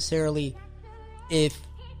don't necessarily, if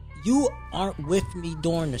you aren't with me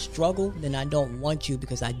during the struggle, then I don't want you,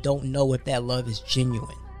 because I don't know if that love is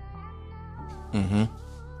genuine.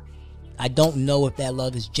 I don't know if that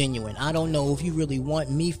love is genuine. I don't know if you really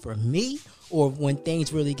want me for me, or when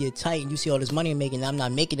things really get tight and you see all this money I'm making and I'm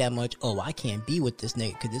not making that much, oh, I can't be with this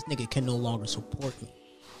nigga because this nigga can no longer support me.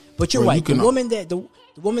 But you're right. The woman that I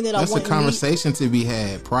want. That's a conversation to be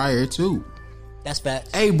had prior to. That's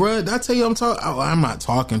facts. Hey, bro, did I tell you I'm not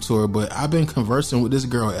talking to her, but I've been conversing with this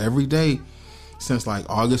girl every day since like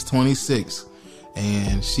August 26th,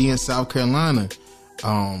 and she in South Carolina.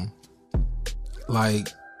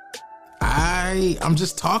 I'm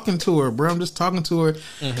just talking to her, bro. And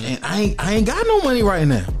I ain't got no money right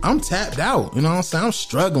now. I'm tapped out. You know what I'm saying? I'm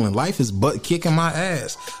struggling. Life is butt kicking my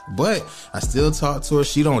ass. But I still talk to her.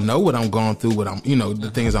 She don't know what I'm going through,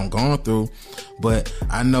 the things I'm going through. But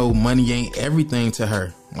I know money ain't everything to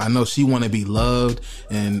her. I know she want to be loved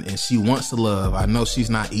and she wants to love. I know she's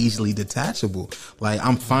not easily detachable. Like,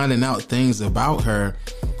 I'm finding out things about her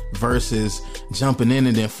versus jumping in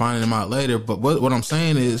and then finding them out later. But what I'm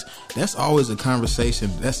saying is, that's always a conversation.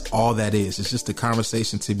 That's all that is. It's just a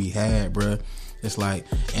conversation to be had, bruh. It's like,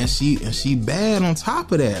 and she bad on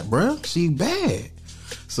top of that, bruh. She bad.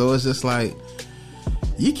 So it's just like,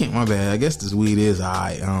 you can't, my bad. I guess this weed is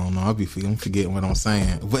alright. I don't know. I'm forgetting what I'm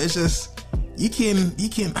saying. But it's just, you can,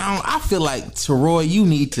 I feel like, Teroy, you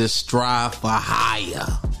need to strive for higher.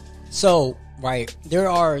 So, right.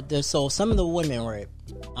 So some of the women, right,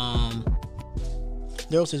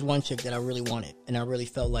 there was this one chick that I really wanted, and I really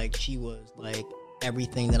felt like she was like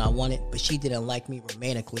everything that I wanted, but she didn't like me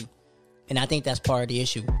romantically, and I think that's part of the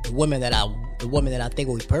issue. The woman that I think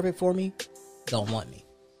will be perfect for me don't want me,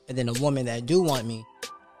 and then the woman that do want me,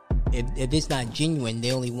 if it's not genuine,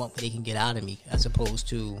 they only want what they can get out of me, as opposed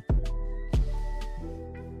to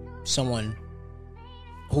someone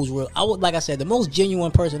who's real. Like I said, the most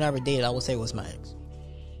genuine person I ever dated, I would say, was my ex.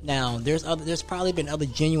 Now, there's probably been other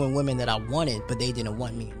genuine women that I wanted, but they didn't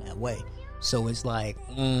want me in that way. So it's like,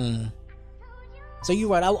 So you're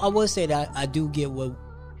right. I would say that I do get what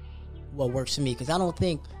works for me, because I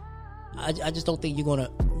just don't think you're gonna.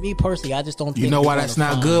 Me personally, I just don't. You know why that's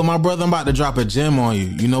not good, my brother? I'm about to drop a gem on you.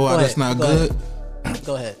 You know why that's not good?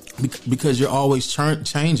 Go ahead. Because you're always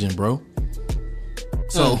changing, bro.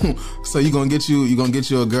 So you're gonna get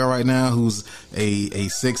you a girl right now who's a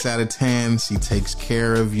 6 out of 10. She takes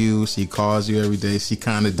care of you. She calls you every day. She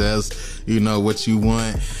kind of does, what you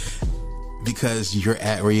want, because you're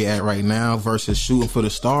at where you're at right now, versus shooting for the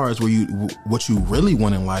stars, what you really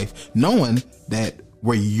want in life, knowing that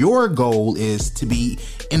where your goal is to be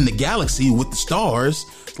in the galaxy with the stars.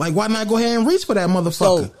 Like, why not go ahead and reach for that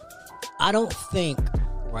motherfucker? So I don't think,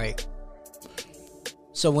 right.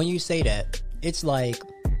 So when you say that, it's like,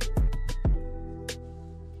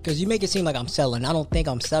 because you make it seem like I'm settling. I don't think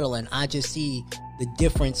I'm settling. I just see the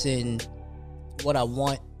difference in what I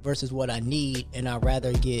want versus what I need, and I'd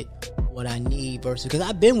rather get what I need versus, because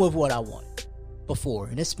I've been with what I want before,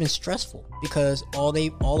 and it's been stressful because all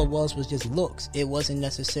it was just looks. It wasn't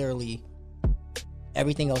necessarily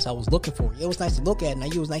everything else I was looking for. It was nice to look at, and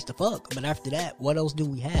it was nice to fuck, but after that, what else do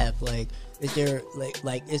we have? Like, is there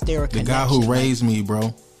is there a connection? The guy who raised me,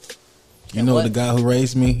 bro. You know, the guy who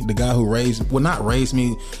raised me, not raised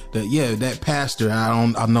me, that pastor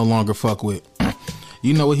I no longer fuck with.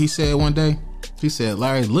 You know what he said one day? He said,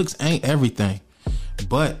 Larry, looks ain't everything,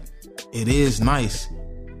 but it is nice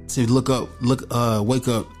to wake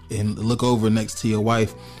up and look over next to your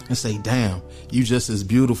wife and say, damn, you just as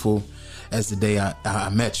beautiful as the day I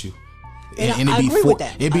met you. And I agree with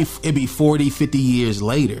that. It'd be 40, 50 years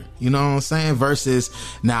later. You know what I'm saying? Versus,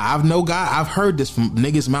 now I've heard this from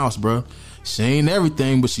niggas' mouths, bro. She ain't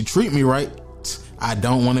everything, but she treat me right. I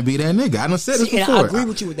don't want to be that nigga. I done said this before. I agree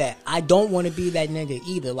with you with that. I don't want to be that nigga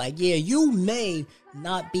either. Like, yeah, you may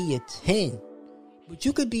not be a 10, but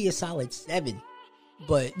you could be a solid 7.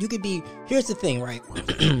 But you could be, here's the thing, right?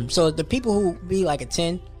 So the people who be like a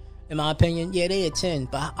 10, in my opinion, yeah, they a 10,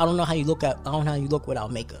 but I don't know how you look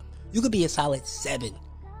without makeup. You could be a solid 7,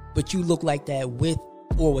 but you look like that with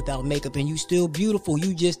or without makeup, and you still beautiful.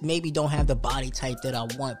 You just maybe don't have the body type that I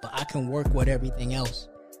want, but I can work with everything else.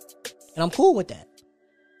 And I'm cool with that.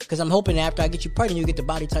 Because I'm hoping after I get you pregnant, you get the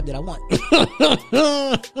body type that I want.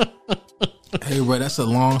 Hey, bro, that's a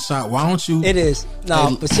long shot. Why don't you? It is.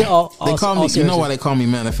 No, but they call me. You know why they call me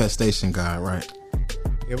manifestation guy, right?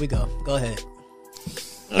 Here we go. Go ahead.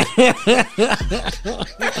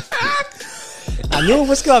 I knew it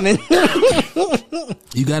was coming.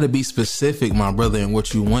 You got to be specific, my brother, in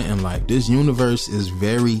what you want in life. This universe is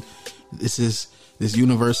very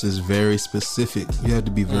specific. You have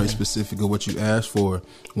to be very specific of what you ask for.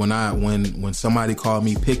 When somebody called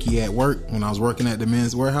me picky at work, when I was working at the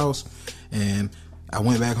Men's Warehouse, and I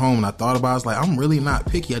went back home and I thought about it, I was like, I'm really not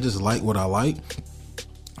picky. I just like what I like.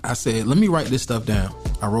 I said, let me write this stuff down.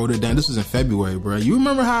 I wrote it down. This was in February, bro. You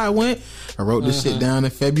remember how I went? I wrote this shit down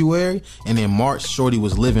in February, and in March, Shorty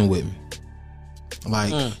was living with me.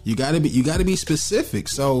 Like, you gotta be specific.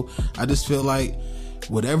 So I just feel like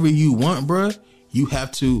whatever you want, bro, you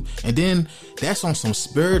have to. And then that's on some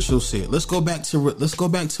spiritual shit. Let's go back to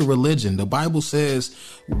religion. The Bible says,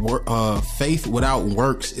 faith without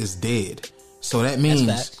works is dead. So that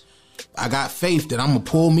means I got faith that I'm gonna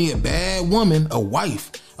pull me a bad woman, a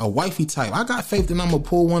wifey type. I got faith that I'm gonna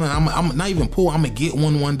pull one, and I'm not even pull. I'm gonna get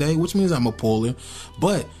one day, which means I'm gonna pull her.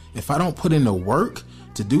 But if I don't put in the work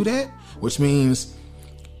to do that, which means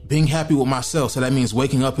being happy with myself. So that means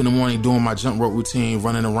waking up in the morning, doing my jump rope routine,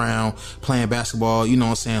 running around, playing basketball, you know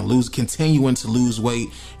what I'm saying, continuing to lose weight,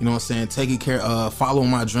 you know what I'm saying, taking care of, following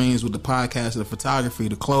my dreams with the podcast, the photography,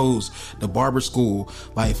 the clothes, the barber school.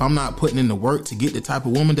 Like, if I'm not putting in the work to get the type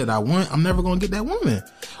of woman that I want, I'm never going to get that woman.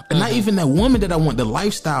 And not even that woman that I want, the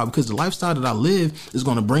lifestyle, because the lifestyle that I live is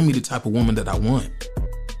going to bring me the type of woman that I want.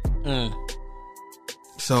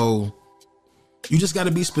 So you just got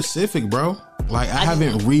to be specific, bro. Like, I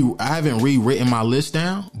haven't rewritten my list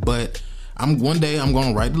down, but one day I'm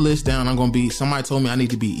going to write the list down. Somebody told me I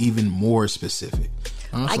need to be even more specific.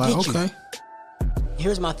 I was okay.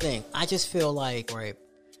 Here's my thing. I just feel like, right,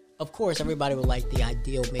 of course everybody would like the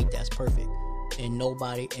ideal mate that's perfect, and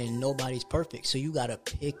nobody's perfect. So you gotta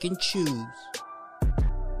pick and choose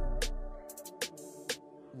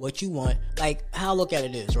what you want. Like, how I look at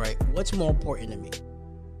it is, right? What's more important to me?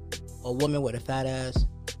 A woman with a fat ass,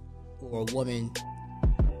 or a woman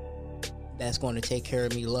that's going to take care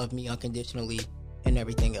of me, love me unconditionally, and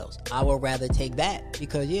everything else? I would rather take that,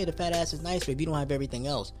 because yeah, the fat ass is nice, but if you don't have everything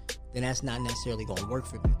else, then that's not necessarily going to work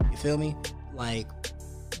for me. You feel me? Like,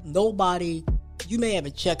 nobody, you may have a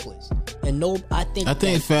checklist, and I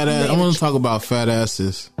think fat ass. I want to talk about fat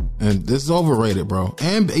asses, and this is overrated, bro.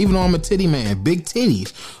 And even though I'm a titty man, big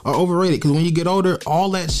titties are overrated, because when you get older, all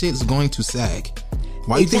that shit is going to sag.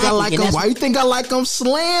 Why you think I like them? Why you think I like them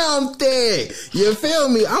slam thick? You feel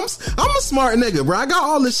me? I'm a smart nigga, bro. I got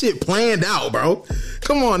all this shit planned out, bro.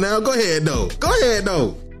 Come on now, go ahead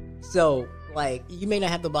though. So, like, you may not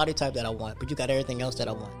have the body type that I want, but you got everything else that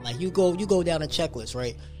I want. Like, you go down a checklist,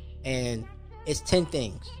 right? And it's 10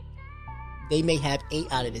 things. They may have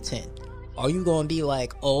 8 out of the 10. Are you going to be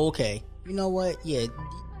like, oh, okay, you know what? Yeah,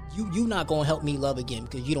 you not going to help me love again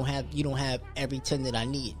because you don't have every 10 that I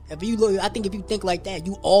need. I think if you think like that,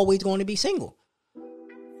 you always going to be single,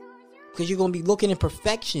 because you're going to be looking at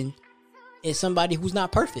perfection in somebody who's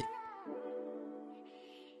not perfect.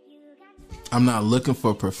 I'm not looking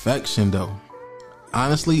for perfection though.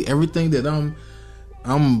 Honestly, everything that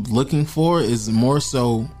I'm looking for is more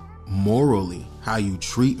so morally how you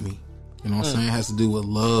treat me. You know what I'm saying? It has to do with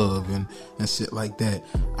love and shit like that.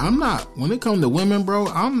 I'm not, when it comes to women, bro,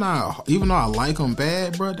 I'm not, even though I like them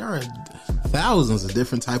bad, bro, there are thousands of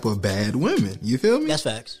different type of bad women. You feel me? That's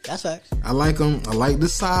facts. I like them. I like the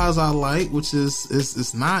size I like, which is,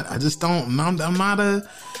 it's not, I just don't, I'm not a,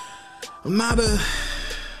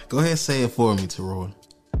 go ahead, say it for me, Teroy.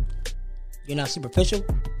 You're not superficial?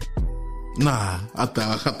 Nah, I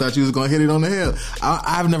thought you was gonna hit it on the head.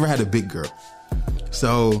 I've never had a big girl,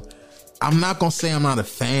 so I'm not gonna say I'm not a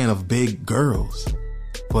fan of big girls,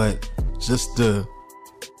 but just the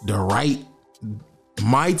right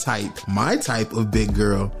my type of big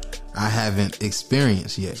girl I haven't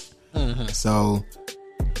experienced yet. Mm-hmm. So,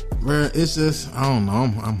 man, it's just, I don't know.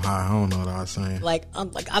 I'm high. I don't know what I was saying. Like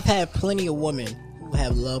I've had plenty of women who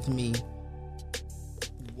have loved me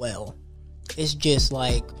well. It's just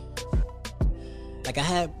like I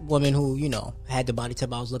had women who, you know, had the body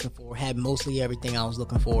type I was looking for, had mostly everything I was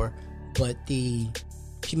looking for, but the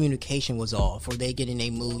communication was off, or they get in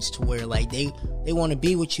their moods to where like they want to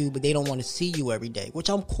be with you, but they don't want to see you every day, which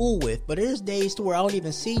I'm cool with. But there's days to where I don't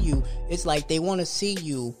even see you. It's like they want to see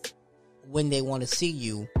you when they want to see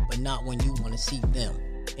you, but not when you want to see them.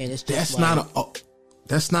 And it's just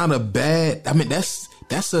that's not a bad. I mean,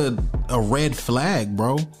 that's a red flag,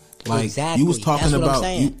 bro. Like, exactly. You was talking about.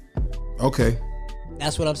 Okay.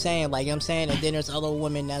 That's what I'm saying. Like, you know what I'm saying? And then there's other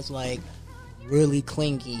women that's like really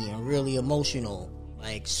clingy and really emotional,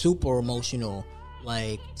 like super emotional.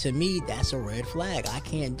 Like, to me, that's a red flag. I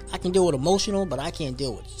can deal with emotional, but I can't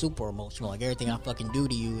deal with super emotional. Like, everything I fucking do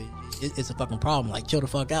to you is a fucking problem. Like, chill the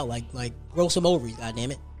fuck out. Like grow some ovaries,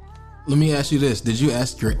 goddammit. Let me ask you this. Did you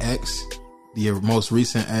ask your ex, your most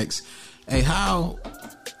recent ex, hey, how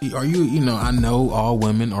are you? You know, I know all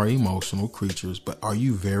women are emotional creatures, but are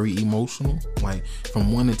you very emotional? Like,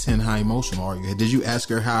 from 1 to 10, how emotional are you? Did you ask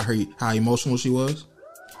her how emotional she was?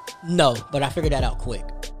 No, but I figured that out quick.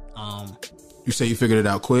 You say you figured it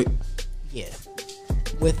out quick? Yeah.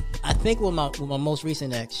 I think with my most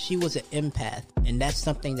recent ex, she was an empath, and that's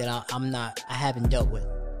something that I haven't dealt with.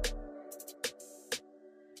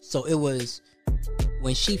 So it was,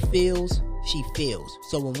 when she feels, she feels.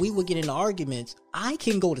 So when we would get into arguments, I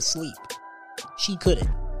can go to sleep. She couldn't.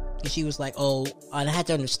 And she was like, oh, and I had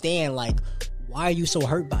to understand, like, why are you so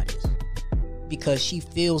hurt by this? Because she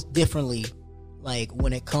feels differently, like,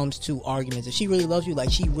 when it comes to arguments. If she really loves you,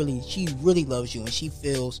 like, she really loves you, and she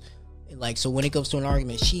feels like, so when it goes to an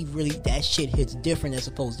argument, that shit hits different as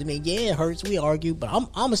opposed to me. Yeah, it hurts, we argue, but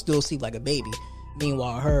I'ma still sleep like a baby.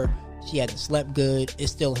 Meanwhile, her, she hadn't slept good.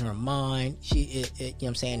 It's still in her mind. You know what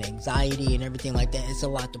I'm saying, anxiety and everything like that. It's a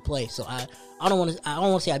lot to play. So I don't want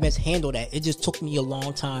to say I mishandled that. It just took me a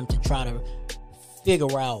long time to try to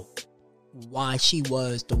figure out why she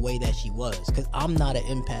was the way that she was. Because I'm not an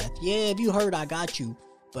empath. Yeah, if you hurt, I got you.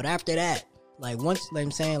 But after that, like, once, like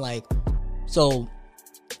I'm saying, like, so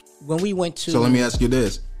when we went to... So let me ask you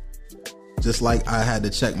this. Just like I had to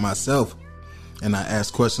check myself, and I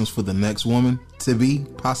asked questions for the next woman to be,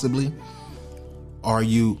 possibly. Let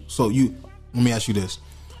me ask you this.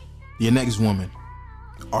 Your next woman,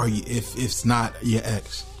 if it's not your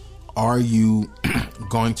ex, are you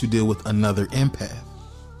going to deal with another empath?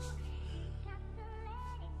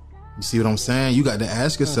 You see what I'm saying? You got to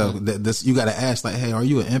ask yourself, you got to ask, like, hey, are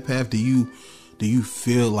you an empath? do you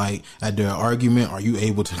feel like at their argument, are you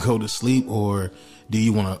able to go to sleep, or do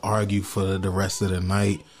you want to argue for the rest of the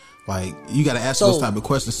night? Like, you got to ask those type of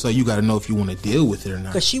questions, so you got to know if you want to deal with it or not.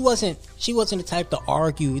 Because she wasn't the type to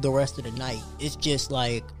argue the rest of the night. It's just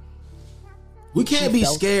like, we can't be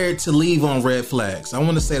scared to leave on red flags. I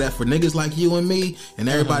want to say that for niggas like you and me and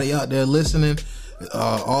everybody out there listening,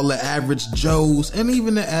 all the average Joes and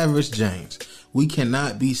even the average James. We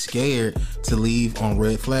cannot be scared to leave on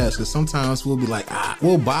red flags, because sometimes we'll be like,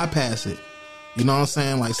 we'll bypass it. You know what I'm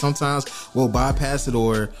saying? Like, sometimes we'll bypass it,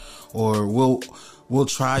 or we'll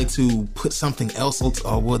try to put something else,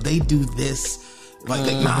 or will they do this? Like,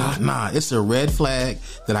 nah, it's a red flag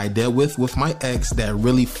that I dealt with my ex that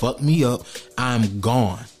really fucked me up. I'm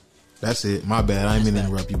gone. That's it. My bad. I didn't mean to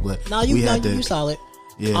interrupt you, but you solid.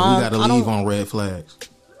 Yeah, we gotta leave on red flags.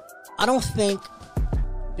 I don't think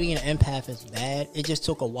being an empath is bad. It just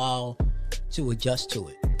took a while to adjust to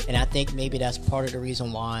it, and I think maybe that's part of the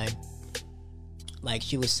reason why. Like,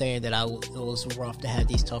 she was saying that it was rough to have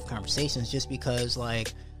these tough conversations, just because,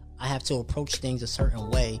 like, I have to approach things a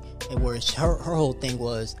certain way, and where her whole thing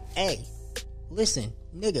was, hey, listen,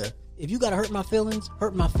 nigga, if you gotta hurt my feelings,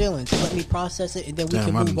 let me process it, and then we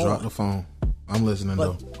can move on. Drop the phone. I'm listening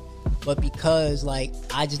though. But because, like,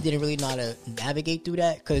 I just didn't really know how to navigate through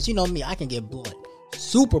that, because you know me, I can get blunt,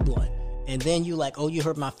 super blunt. And then you like, oh, you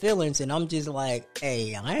hurt my feelings, and I'm just like,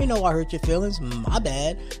 hey, I didn't know I hurt your feelings, my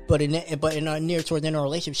bad. But in our towards the end of our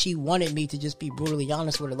relationship, she wanted me to just be brutally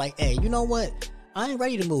honest with her, like, hey, you know what? I ain't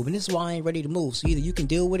ready to move, and this is why I ain't ready to move. So either you can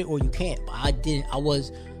deal with it or you can't. But I didn't.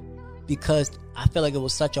 Because I felt like it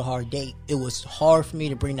was such a hard date. It was hard for me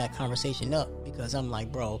to bring that conversation up, because I'm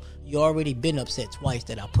like, bro, you already been upset twice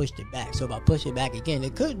that I pushed it back. So if I push it back again,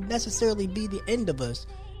 it could necessarily be the end of us.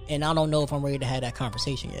 And I don't know if I'm ready to have that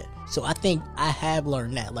conversation yet. So I think I have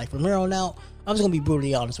learned that. Like, from here on out, I'm just going to be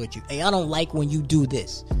brutally honest with you. Hey, I don't like when you do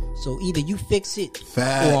this. So either you fix it,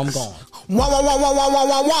 Facts. or I'm gone.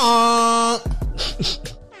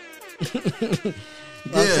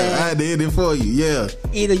 Yeah, I did it for you. Yeah.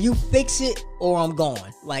 Either you fix it or I'm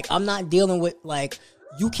gone. Like, I'm not dealing with, like,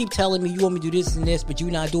 you keep telling me you want me to do this and this, but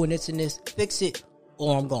you're not doing this and this. Fix it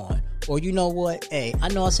or I'm gone. Or, you know what? Hey, I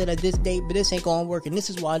know I said at this date, but this ain't gonna work, and this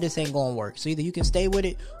is why this ain't gonna work. So either you can stay with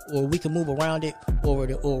it, or we can move around it, or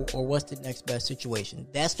what's the next best situation.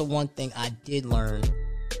 That's the one thing I did learn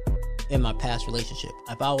in my past relationship.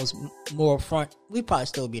 If I was more upfront, we'd probably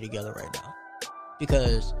still be together right now.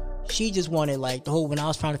 Because she just wanted, like, when I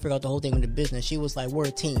was trying to figure out the whole thing with the business, she was like, we're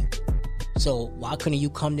a team. So why couldn't you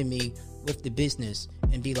come to me with the business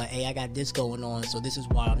and be like, hey, I got this going on, so this is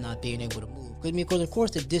why I'm not being able to move. Because, of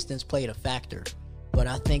course, the distance played a factor. But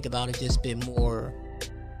I think about it just being more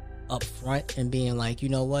upfront and being like, you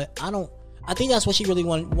know what? I think that's what she really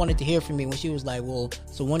wanted to hear from me when she was like, well,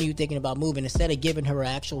 so when are you thinking about moving? Instead of giving her an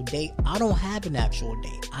actual date, I don't have an actual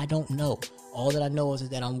date. I don't know. All that I know is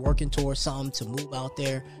that I'm working towards something to move out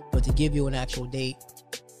there. But to give you an actual date,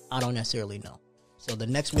 I don't necessarily know. So the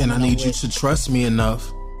next one. And I need you to trust me enough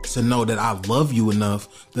to know that I love you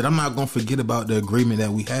enough that I'm not going to forget about the agreement that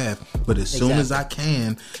we have. But as soon as I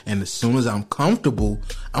can, and as soon as I'm comfortable,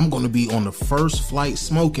 I'm going to be on the first flight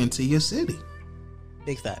smoking to your city.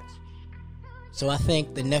 Big facts. So I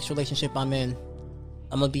think the next relationship I'm in,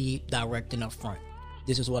 I'm going to be direct and upfront.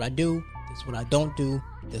 This is what I do. This is what I don't do.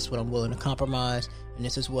 This is what I'm willing to compromise. And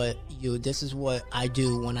this is what I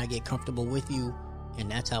do when I get comfortable with you. And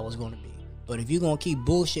that's how it's going to be. But if you're going to keep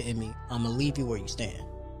bullshitting me, I'm going to leave you where you stand.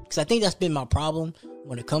 Because I think that's been my problem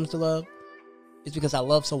when it comes to love. It's because I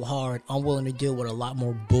love so hard, I'm willing to deal with a lot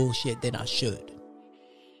more bullshit than I should.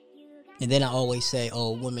 And then I always say,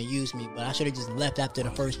 oh, women use me. But I should have just left after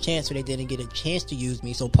the first chance so they didn't get a chance to use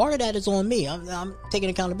me. So part of that is on me. I'm taking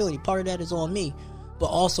accountability. Part of that is on me. But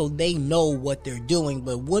also they know what they're doing.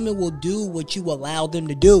 But women will do what you allow them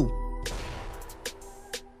to do.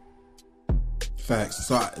 Facts.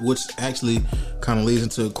 So, which actually kind of leads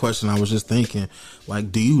into a question I was just thinking.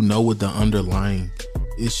 Like, do you know what the underlying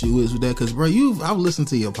issue is with that? Because, bro, I've listened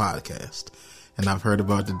to your podcast, and I've heard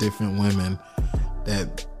about the different women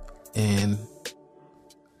that, and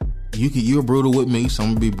you're brutal with me, so I'm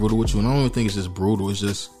gonna be brutal with you. And I don't even think it's just brutal; it's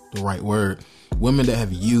just the right word. Women that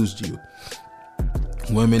have used you,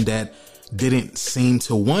 women that didn't seem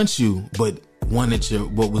to want you, but wanted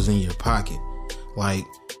what was in your pocket, like.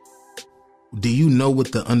 Do you know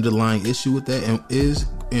what the underlying issue with that is?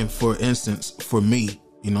 And for instance, for me,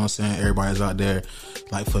 you know what I'm saying? Everybody's out there.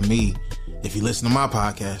 Like, for me, if you listen to my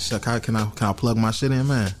podcast, can I plug my shit in,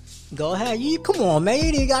 man? Go ahead. Come on, man.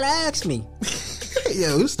 You didn't gotta ask me.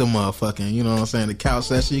 Yeah, it's the motherfucking, you know what I'm saying? The couch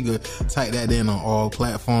session. You could type that in on all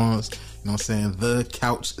platforms. know what I'm saying? The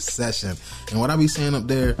Couch Session. And what I be saying up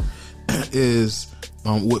there is,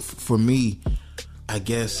 what for me, I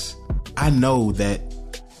guess, I know that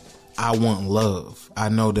I want love. I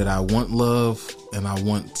know that I want love and I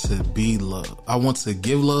want to be loved. I want to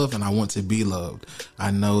give love and I want to be loved.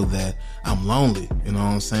 I know that I'm lonely, you know what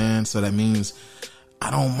I'm saying? So that means I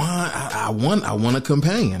don't mind. I want a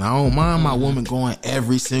companion. I don't mind my woman going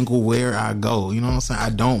every single where I go. You know what I'm saying? I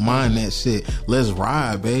don't mind that shit. Let's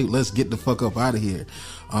ride, babe. Let's get the fuck up out of here.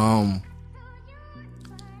 I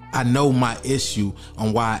know my issue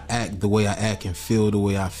on why I act the way I act and feel the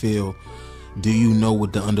way I feel. Do you know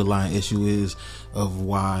what the underlying issue is of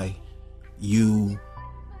why you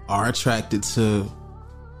are attracted to,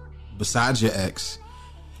 besides your ex,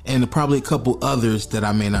 and probably a couple others that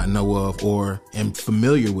I may not know of or am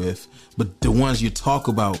familiar with, but the ones you talk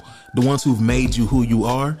about, the ones who've made you who you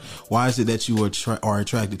are, why is it that you are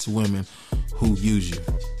attracted to women who use you?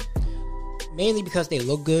 Mainly because they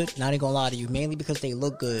look good. Not even gonna lie to you. Mainly because they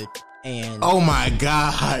look good. And oh my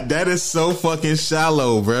God, that is so fucking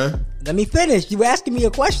shallow, bruh. Let me finish. You were asking me a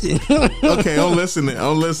question. Okay, I'm listening.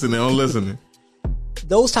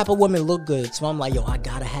 Those type of women look good, so I'm like, yo, I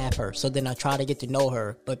gotta have her. So then I try to get to know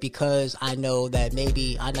her, but because I know that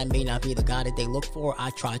maybe I may not be the guy that they look for, I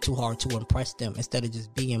try too hard to impress them instead of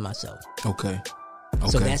just being myself. Okay.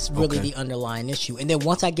 So that's really the underlying issue. And then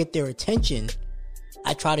once I get their attention,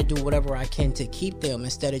 I try to do whatever I can to keep them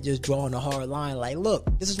instead of just drawing a hard line. Like,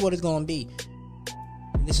 look, this is what it's gonna be.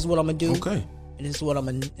 This is what I'm gonna do. Okay. And this is what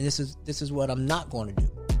this is what I'm not gonna do.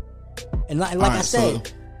 And like I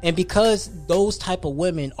said. And because those type of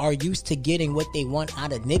women are used to getting what they want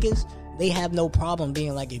out of niggas, they have no problem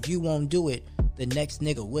being like, if you won't do it, the next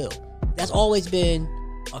nigga will. That's always been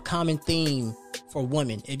a common theme for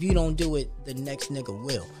women. If you don't do it, the next nigga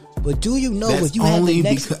will. But do you know if you have the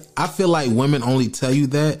next... Because I feel like women only tell you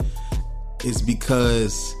that is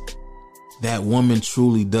because that woman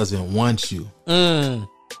truly doesn't want you. A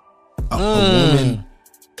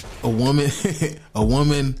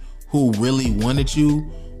woman who really wanted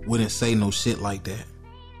you wouldn't say no shit like that.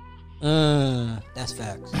 That's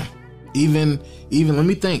facts. Even let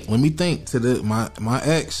me think to my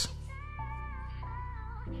ex.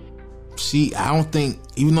 I don't think,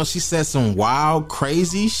 even though she said some wild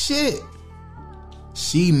crazy shit,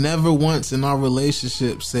 she never once in our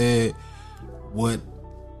relationship said what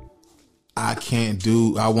I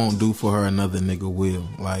won't do for her another nigga will.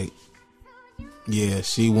 Like, yeah,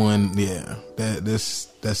 she won. Yeah,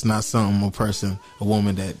 that's not something a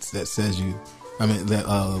woman that says you,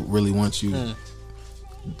 that really wants you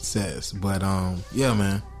says. But yeah,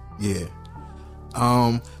 man, yeah.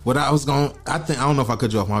 What I don't know if I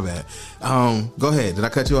cut you off. My bad. Go ahead. Did I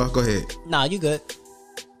cut you off? Go ahead. Nah, you good.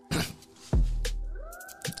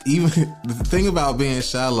 Even the thing about being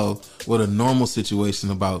shallow, what a normal situation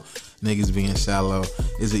about niggas being shallow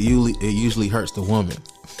is it usually hurts the woman.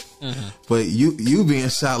 Mm-hmm. But you being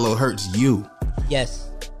shallow hurts you. Yes.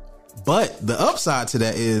 But the upside to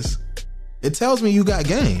that is it tells me you got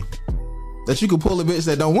game. That you can pull a bitch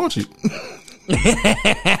that don't want you.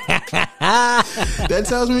 That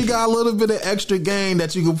tells me you got a little bit of extra game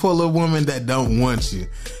that you can pull a woman that don't want you.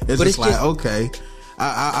 It's just like, okay,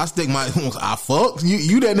 I stick my I fuck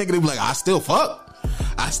you that nigga. They be like, I still fuck.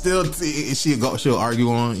 I still she'll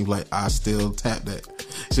argue on you like, I still tap that.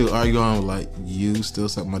 She'll argue on like, you still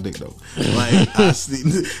suck my dick though. Like,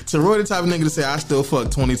 to Roy the type of nigga to say I still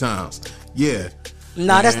fuck 20 times. Yeah.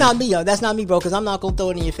 Nah, that's not me, yo. That's not me, bro. Because I'm not gonna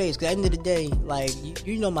throw it in your face. Because at the end of the day, like,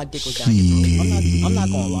 you know my dick was down your throat. I'm not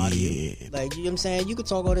gonna lie to you. Like, you know what I'm saying? You can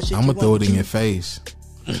talk all this shit. I'm gonna throw it in your face.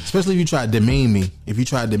 Especially if you try to demean me. If you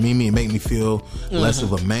try to demean me and make me feel less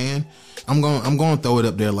of a man, I'm going to throw it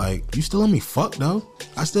up there like, you still let me fuck though?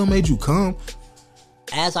 I still made you come.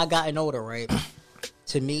 As I gotten older, right?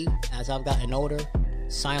 To me, as I've gotten older,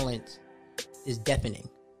 silence is deafening.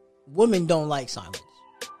 Women don't like silence.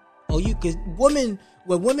 Because when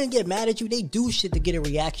women get mad at you, they do shit to get a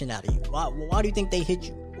reaction out of you. Why do you think they hit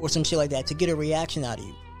you or some shit like that to get a reaction out of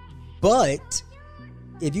you? But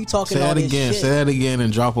if you talking all this shit, say that again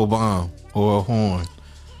and drop a bomb or a horn.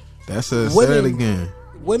 Say that again.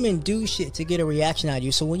 Women do shit to get a reaction out of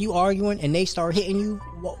you. So when you arguing and they start hitting you,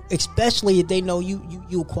 especially if they know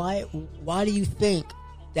you quiet, why do you think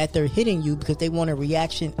that they're hitting you? Because they want a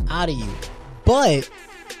reaction out of you. But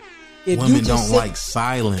if women don't like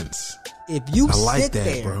silence. If you I like sit that,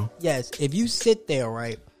 there, bro. Yes, if you sit there,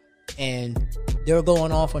 right, and they're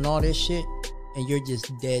going off on all this shit, and you're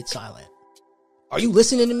just dead silent. Are you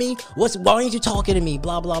listening to me? Why aren't you talking to me?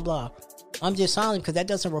 Blah blah blah. I'm just silent because that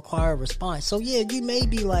doesn't require a response. So yeah, you may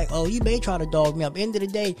be like, oh, you may try to dog me up. End of the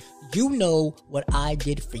day, you know what I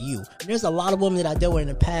did for you. And there's a lot of women that I dealt with in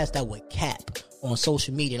the past that would cap on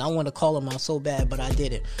social media. And I want to call them out so bad, but I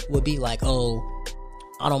didn't. Would be like, oh,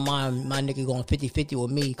 I don't mind my nigga going 50-50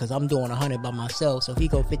 with me because I'm doing 100 by myself. So if he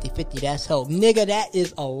go 50-50, that's help. Nigga, that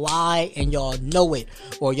is a lie and y'all know it.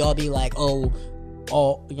 Or y'all be like, oh, you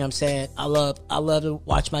know what I'm saying? I love to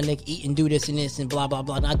watch my nigga eat and do this and this and blah, blah,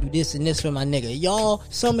 blah. And I do this and this for my nigga. Y'all,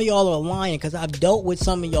 some of y'all are lying because I've dealt with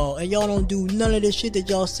some of y'all and y'all don't do none of this shit that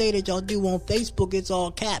y'all say that y'all do on Facebook. It's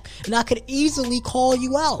all cap. And I could easily call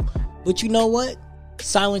you out. But you know what?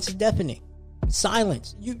 Silence is deafening.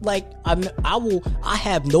 Silence. You like, I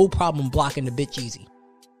have no problem blocking the bitch easy.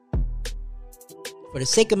 For the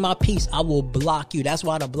sake of my peace, I will block you. That's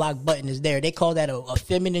why the block button is there. They call that a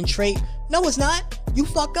feminine trait. No, it's not. You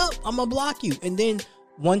fuck up, I'm gonna block you. And then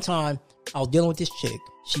one time, I was dealing with this chick.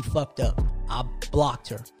 She fucked up. I blocked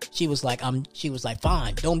her. She was like,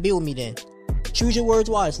 fine, don't be with me then. Choose your words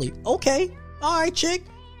wisely. Okay, all right, chick.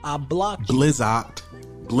 I blocked you. Blizzard.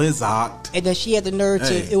 And then she had the nerve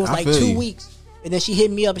to. It was like 2 weeks. And then she hit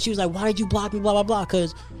me up and she was like, why did you block me, blah, blah, blah,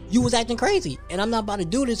 because you was acting crazy. And I'm not about to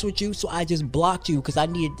do this with you, so I just blocked you because I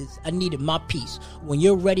needed this. I needed my peace. When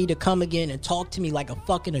you're ready to come again and talk to me like a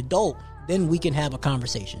fucking adult, then we can have a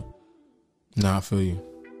conversation. Nah, I feel you.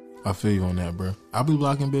 I feel you on that, bro. I'll be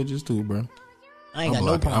blocking bitches too, bro. I ain't got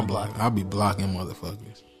no problem blocking. I'll be blocking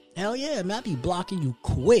motherfuckers. Hell yeah, man. I be blocking you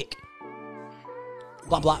quick.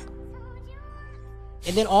 Block, block.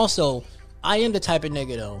 And then also, I am the type of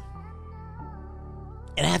nigga, though,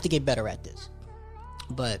 and I have to get better at this.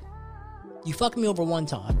 But you fucked me over one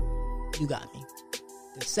time, you got me.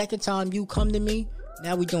 The second time you come to me,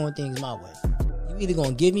 now we doing things my way. You either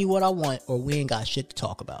gonna give me what I want or we ain't got shit to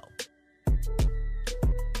talk about.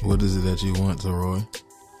 What is it that you want, Roy?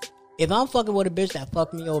 If I'm fucking with a bitch that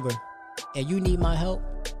fucked me over and you need my help,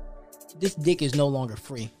 this dick is no longer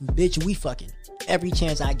free. Bitch, we fucking every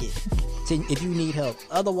chance I get if you need help.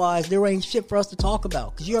 Otherwise, there ain't shit for us to talk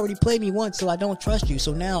about because you already played me once, so I don't trust you.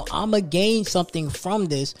 So now I'm going to gain something from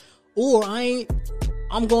this, or I'm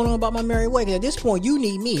going on about my merry way. Because at this point, you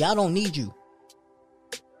need me. I don't need you.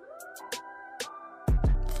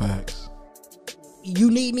 Facts. You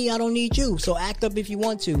need me. I don't need you. So act up if you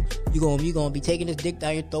want to. You're gonna be taking this dick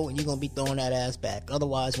down your throat and you're going to be throwing that ass back.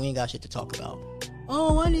 Otherwise, we ain't got shit to talk about.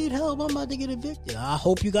 Oh, I need help. I'm about to get evicted. I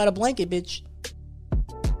hope you got a blanket, bitch.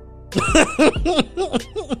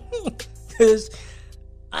 Cause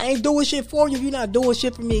I ain't doing shit for you if you're not doing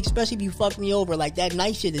shit for me, especially if you fuck me over. Like, that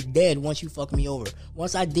nice shit is dead once you fuck me over.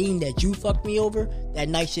 Once I deem that you fucked me over, that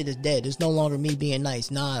nice shit is dead. It's no longer me being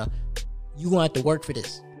nice. Nah, you gonna have to work for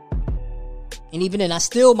this. And even then, I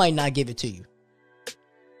still might not give it to you,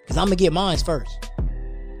 cause I'm gonna get mine first.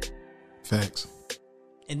 Facts.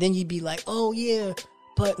 And then you'd be like, oh yeah,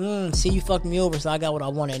 but see, you fucked me over, so I got what I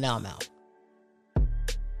wanted, now I'm out.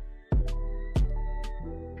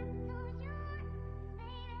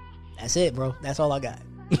 That's it, bro. That's all I got.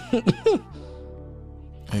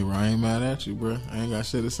 Hey, bro, I ain't mad at you, bro. I ain't got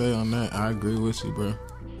shit to say on that. I agree with you, bro.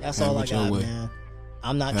 That's all I got, man.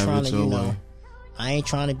 I'm not trying to, I ain't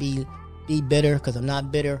trying to be bitter, because I'm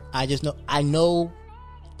not bitter. I know,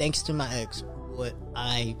 thanks to my ex, what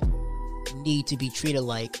I need to be treated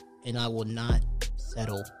like, and I will not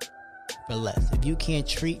settle for less. If you can't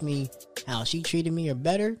treat me how she treated me or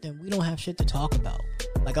better, then we don't have shit to talk about.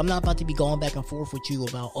 Like, I'm not about to be going back and forth with you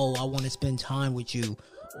about, oh, I want to spend time with you,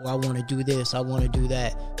 or I want to do this, I want to do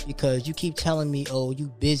that, because you keep telling me, oh,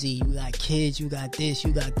 you busy, you got kids, you got this,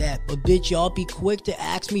 you got that. But bitch, y'all be quick to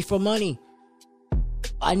ask me for money.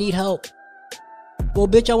 I need help. Well,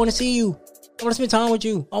 bitch, I want to see you. I want to spend time with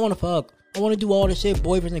you. I want to fuck. I want to do all the shit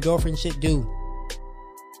boyfriends and girlfriends shit do.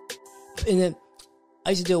 And then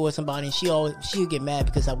I used to deal with somebody, and she would get mad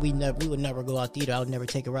because we would never go out to eat, or I would never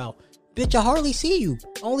take her out. Bitch, I hardly see you.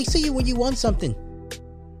 I only see you when you want something.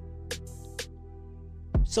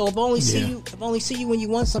 So if I only see you when you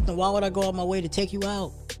want something, why would I go out my way to take you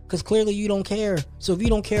out? Because clearly you don't care. So if you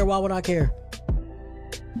don't care, why would I care?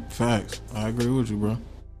 Facts. I agree with you, bro.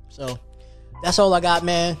 So that's all I got,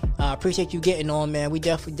 man. I appreciate you getting on, man. We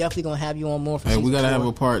definitely gonna have you on more. Hey, we gotta have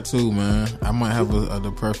a part 2, man. I might have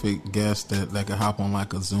the perfect guest that can hop on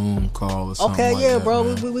like a Zoom call or something. Okay, like yeah, that, bro.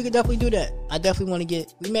 Man. We could definitely do that. I definitely want to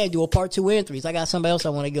we may do a part 2 and 3s. I got somebody else I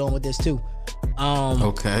want to get on with this too.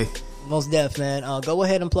 Okay. Most def, man. Go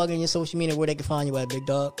ahead and plug in your social media where they can find you at, big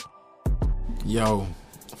dog. Yo,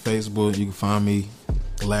 Facebook, you can find me,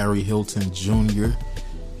 Larry Hilton Jr. You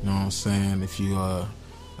know what I'm saying? If you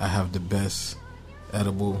I have the best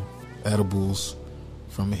edibles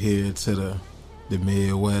from here to the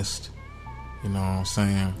Midwest. You know what I'm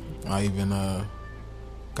saying? I even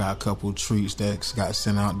got a couple treats that got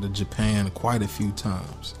sent out to Japan quite a few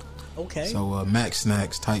times. Okay. So Max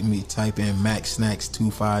Snacks, type in Max Snacks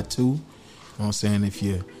 252. You know what I'm saying? If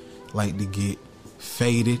you like to get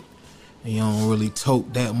faded and you don't really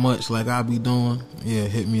tote that much like I be doing, yeah,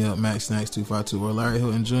 hit me up, Max Snacks 252 or Larry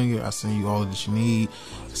Hilton Jr. I send you all that you need.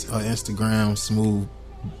 Instagram Smooth,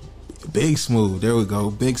 Big Smooth. There we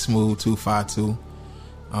go, Big Smooth 252.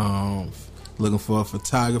 Looking for a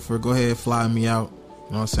photographer? Go ahead, fly me out.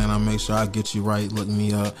 You know what I'm saying? I'll make sure I get you right. Look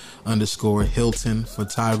me up, _Hilton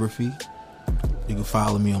Photography. You can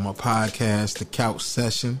follow me on my podcast, The Couch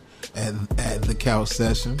Session, at The Couch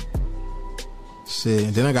Session. Shit,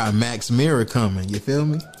 and then I got Max Mirror coming. You feel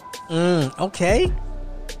me? Okay.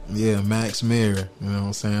 Yeah, Max Mirror. You know what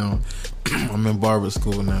I'm saying? I'm in barber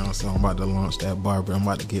school now, so I'm about to launch that barber. I'm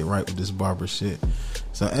about to get right with this barber shit.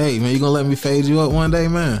 So, hey, man, you gonna let me fade you up one day,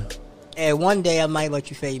 man? Hey, one day I might let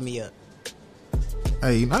you fade me up.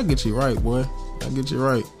 Hey, I'll get you right, boy. I'll get you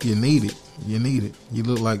right. You need it. You need it. You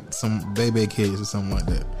look like some baby kids or something like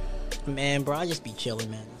that. Man, bro, I just be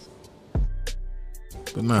chilling, man.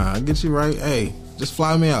 But nah, I'll get you right. Hey, just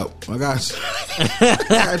fly me out. I got you.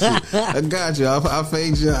 I got you. I'll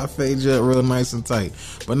fade you. I'll fade you up real nice and tight.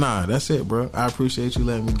 But nah, that's it, bro. I appreciate you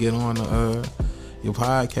letting me get on your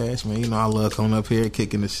podcast, man. You know I love coming up here,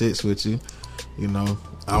 kicking the shits with you. You know,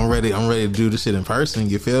 I'm ready to do this shit in person.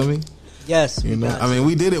 You feel me? Yes. You know, I mean,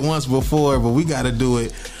 we did it once before, but we got to do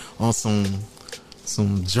it on some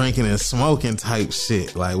drinking and smoking type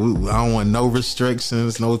shit. Like, I don't want no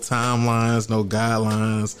restrictions, no timelines, no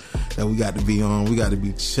guidelines that we got to be on. We got to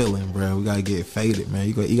be chilling, bro. We got to get faded, man.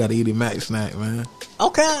 You got to eat a Max Snack, man.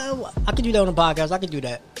 Okay, I can do that on the podcast. I can do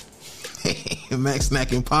that. Max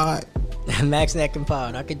Snacking Pod. Max Snacking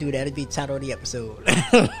Pod. I can do that. It'd be the title of the episode.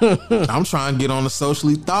 I'm trying to get on the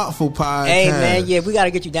Socially Thoughtful podcast. Hey, man, yeah, we got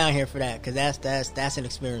to get you down here for that, because that's an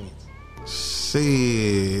experience.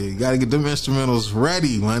 Shit, gotta get them instrumentals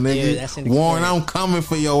ready, my nigga. Yeah, that's an Warren, experience. I'm coming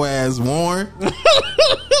for your ass, Warren.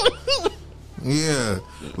 Yeah,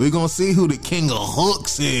 we gonna see who the king of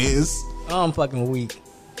hooks is. I'm fucking weak.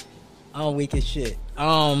 I'm weak as shit.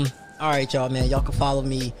 All right, y'all, man. Y'all can follow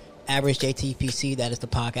me, Average JTPC. That is the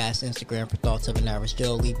podcast Instagram for Thoughts of an Average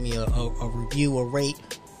Joe. Leave me a review, a rate,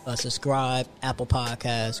 subscribe. Apple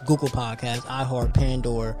Podcasts, Google Podcasts, iHeart,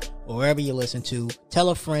 Pandora, or wherever you listen to. Tell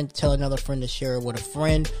a friend, tell another friend to share it with a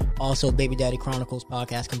friend. Also, Baby Daddy Chronicles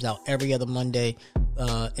podcast comes out every other Monday.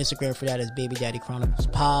 Instagram for that is Baby Daddy Chronicles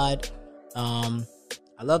Pod.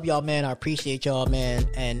 I love y'all, man. I appreciate y'all, man.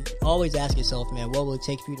 And always ask yourself, man, what will it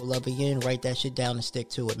take for you to love again? Write that shit down and stick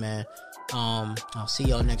to it, man. I'll see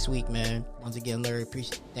y'all next week, man. Once again, Larry,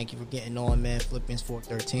 thank you for getting on, man. Philippians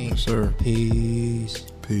 4:13. Yes, sir. Peace.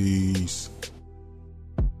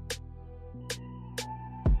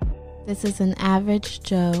 This is an Average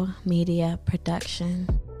Joe Media production.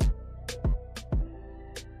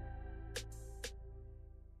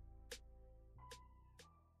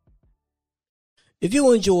 If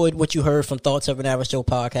you enjoyed what you heard from Thoughts of an Average Joe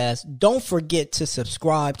podcast, don't forget to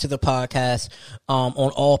subscribe to the podcast on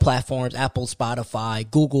all platforms, Apple, Spotify,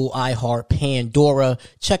 Google, iHeart, Pandora.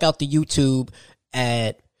 Check out the YouTube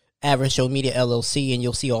at Average Joe Media LLC, and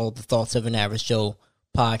you'll see all of the Thoughts of an Average Joe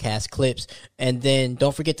podcast clips. And then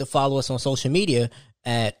don't forget to follow us on social media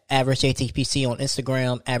at Average ATPC on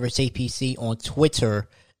Instagram, Average APC on Twitter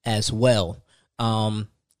as well.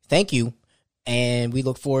 Thank you, and we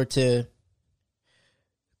look forward to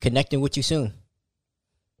connecting with you soon.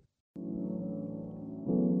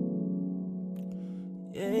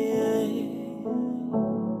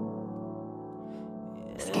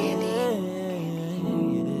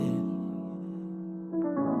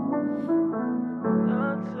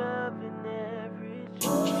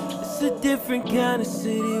 It's a different kind of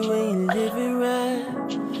city when you live it right.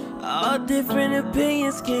 All different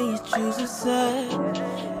opinions, can you choose a side?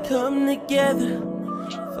 Come together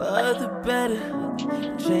for the better.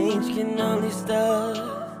 Change can only start